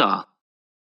mistet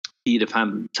 4,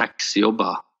 5, 6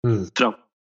 jobber fram,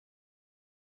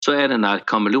 så den der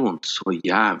kameleon så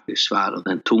jævlig svær, og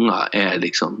den tunga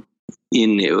liksom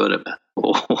inn i øret med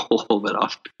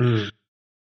overalt.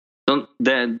 Sånn,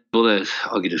 det både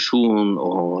aggresjon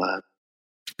og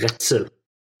redsel.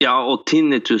 Ja, og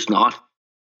tinnitusen og alt.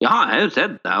 Ja, jeg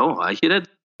redd det også. Jeg ikke redd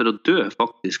for å dø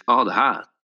faktisk av det her.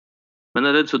 Men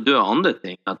jeg redd for å dø av andre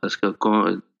ting. At jeg skal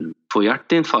få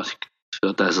hjerteinfarkt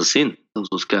for at jeg så sint. Og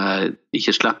så skal jeg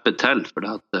ikke slippe til for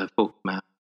det at folk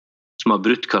som har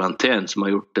brutt karantene, som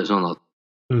har gjort det sånn at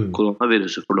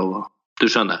koronaviruset får lov. Du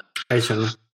skjønner? Jeg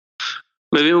skjønner.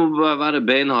 Men vi må bare være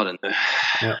beinharde nå.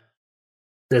 Ja.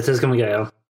 Dette skal vi greie.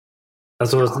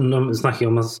 Altså, nå snakker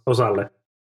jeg om oss alle.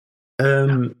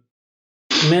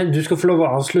 Men du skal få lov å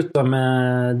avslutte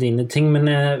med dine ting, men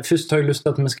først har jeg lyst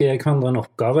til at vi skal gi hverandre en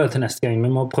oppgave til neste gang.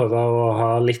 Vi må prøve å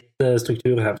ha litt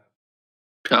struktur her.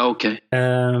 Ja, ok.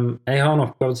 Jeg har en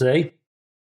oppgave til deg.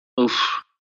 Uff,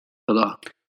 hva da?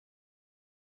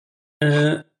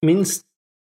 Minst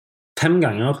 5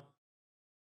 ganger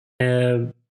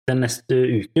den neste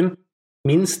uken,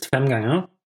 minst 5 ganger,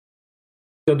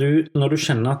 skal du, når du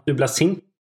kjenner at du blir sint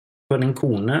på din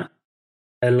kone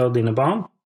eller dine barn,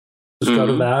 så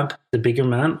skal du være the bigger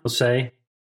man og si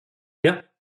ja,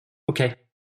 ok,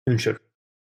 unnskyld,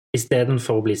 i stedet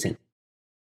for å bli sint.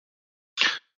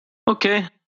 Ok,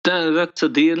 det rett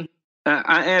og deal.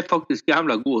 Jeg faktisk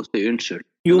jævla god å si unnskyld.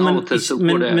 Jo, men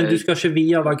du skal ikke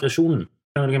via av aggresjonen.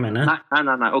 Skjønner du hva jeg mener?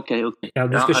 Nei, ok. Ja,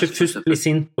 du skal ikke først bli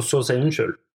sint og så si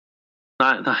unnskyld.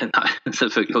 Nei,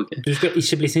 selvfølgelig, ok. Du skal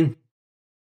ikke bli sint.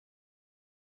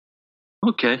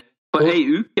 Ok, på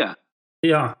en uke?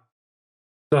 Ja.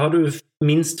 Så har du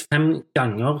minst 5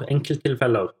 ganger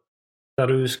enkelttilfeller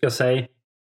der du skal si,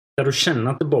 der du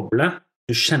kjenner at det bobler,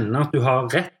 du kjenner at du har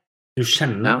rett, du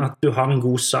kjenner at du har en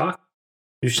god sak,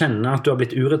 du kjenner at du har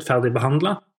blitt urettferdig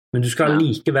behandlet, men du skal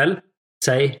likevel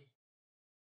si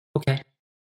ok,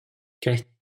 greit.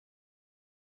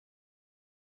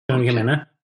 Skjønner du hva jeg mener?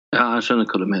 Ja, jeg skjønner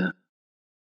hva du mener.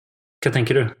 Hva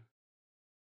tenker du?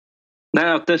 Nei,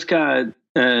 at det skal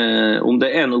om det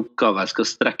en oppgave jeg skal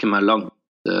strekke meg langt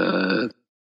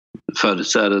for,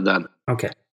 så det den. Ok.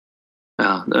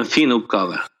 Ja, det en fin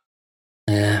oppgave.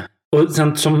 Og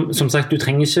som sagt, du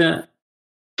trenger ikke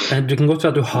du kan godt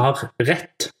være at du har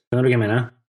rett, skjønner du hva jeg mener?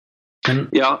 Men,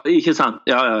 ja, ikke sant?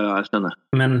 Ja, jeg skjønner.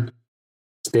 Men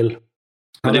still.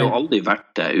 Men det har jo aldri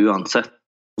vært det, uansett.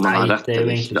 Nei, rett, det er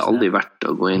egentlig det har aldri vært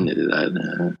å gå inn i det der.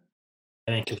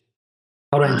 Det er enkelt.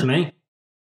 Har du en til meg?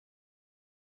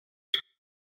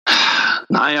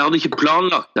 Nei, jeg hadde ikke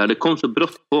planlagt det. Det kom så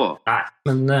brått på. Nei,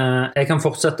 men jeg kan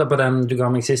fortsette på den du ga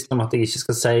meg sist om at jeg ikke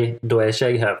skal si da er ikke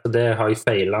jeg her, for det har jeg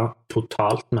feilet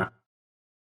totalt med.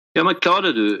 Ja, men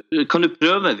klarer du? Kan du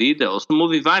prøve videre? Og så må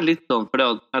vi være litt sånn, for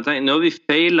jeg tenker, nå har vi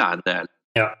feilet en del.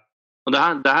 Ja. Og det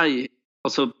her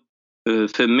altså,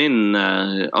 for min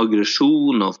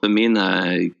aggresjon og for mine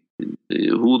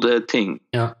hodeting,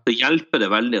 så hjelper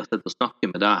det veldig å sette og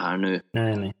snakke med deg her nå. Jeg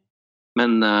er enig.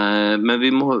 Men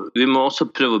vi må også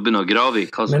prøve å begynne å grave i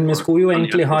hva som... Men vi skulle jo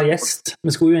egentlig ha gjest.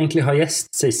 Vi skulle jo egentlig ha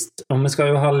gjest sist. Og vi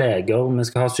skal jo ha leger, og vi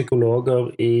skal ha psykologer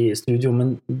i studio,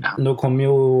 men nå kommer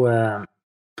jo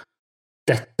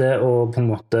dette og på en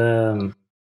måte...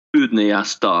 Udne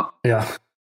gjester.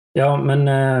 Ja, men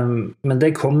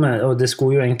det kommer, og det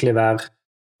skulle jo egentlig være...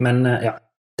 Men ja,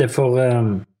 det får...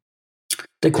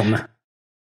 Det kommer.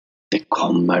 Det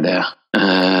kommer det.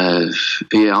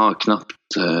 Vi har knapt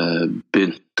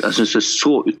begynt. Jeg synes det er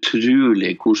så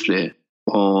utrolig koselig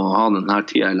å ha denne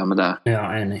tiden med deg. Ja,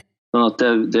 enig. Sånn at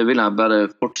det vil jeg bare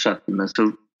fortsette med. Så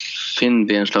finner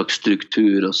vi en slags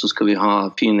struktur, og så skal vi ha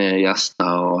fine gjester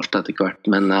og alt etter hvert.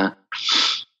 Men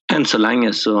enn så lenge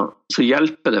så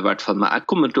hjelper det i hvert fall meg. Jeg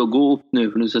kommer til å gå opp nå,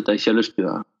 for nå sitter jeg i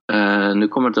kjellerstua. Nå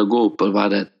kommer jeg til å gå opp og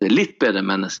være et litt bedre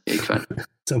menneske i kveld.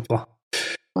 Så bra.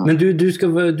 Men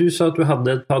du sa at du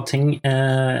hadde et par ting.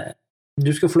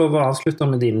 Du skal få lov å avslutte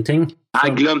med dine ting.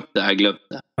 Jeg glemte det.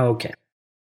 Ok.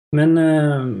 Men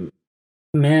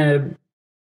vi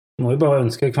må jo bare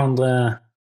ønske hverandre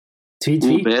tvi.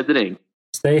 God bedring.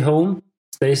 Stay home,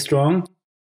 stay strong.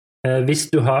 Hvis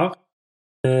du har,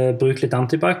 bruk litt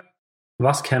antibac.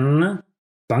 Vask hendene,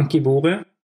 bank i bordet.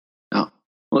 Ja,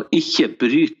 og ikke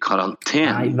bryt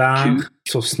karantene. Nei, vær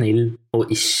så snill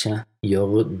og ikke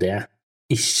gjør det.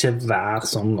 Ikke vær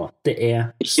sånn nå. Det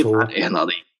er ikke så... vær en av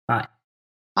de.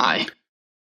 Nei.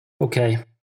 Ok,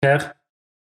 Per.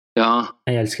 Ja.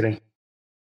 Jeg elsker deg.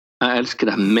 Jeg elsker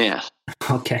deg mer.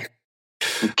 Ok.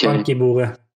 Bank i bordet.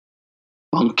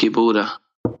 Bank i bordet.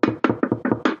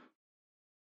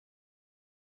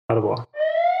 Ha det bra.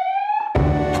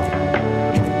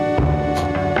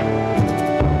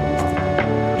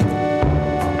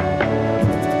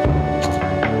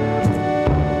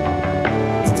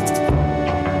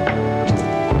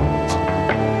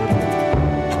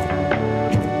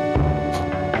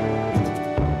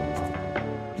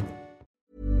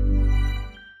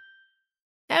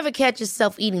 Ever catch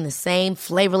yourself eating the same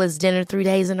flavorless dinner 3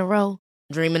 days in a row?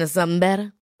 Dreaming of something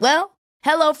better? Well,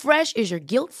 HelloFresh is your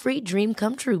guilt-free dream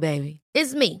come true, baby.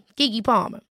 It's me, Keke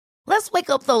Palmer. Let's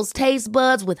wake up those taste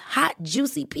buds with hot,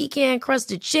 juicy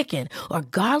pecan-crusted chicken or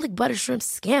garlic butter shrimp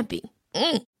scampi.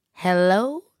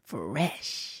 Hello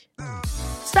Fresh.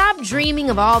 Stop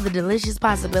dreaming of all the delicious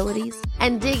possibilities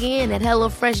and dig in at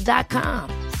HelloFresh.com.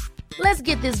 Let's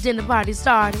get this dinner party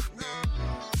started.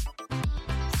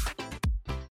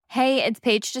 Hey, it's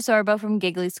Paige DeSorbo from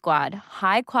Giggly Squad.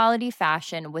 High quality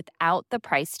fashion without the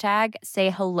price tag. Say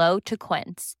hello to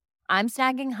Quince. I'm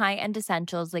snagging high-end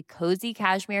essentials like cozy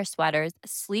cashmere sweaters,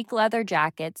 sleek leather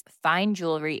jackets, fine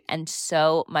jewelry, and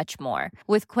so much more.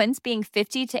 With Quince being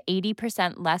 50 to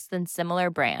 80% less than similar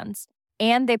brands.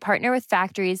 And they partner with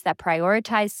factories that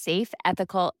prioritize safe,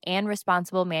 ethical, and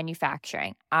responsible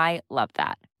manufacturing. I love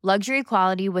that. Luxury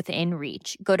quality within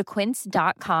reach. Go to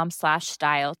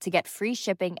quince.com/style to get free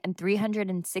shipping and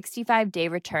 365-day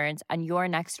returns on your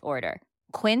next order.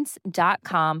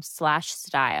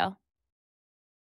 Quince.com/style.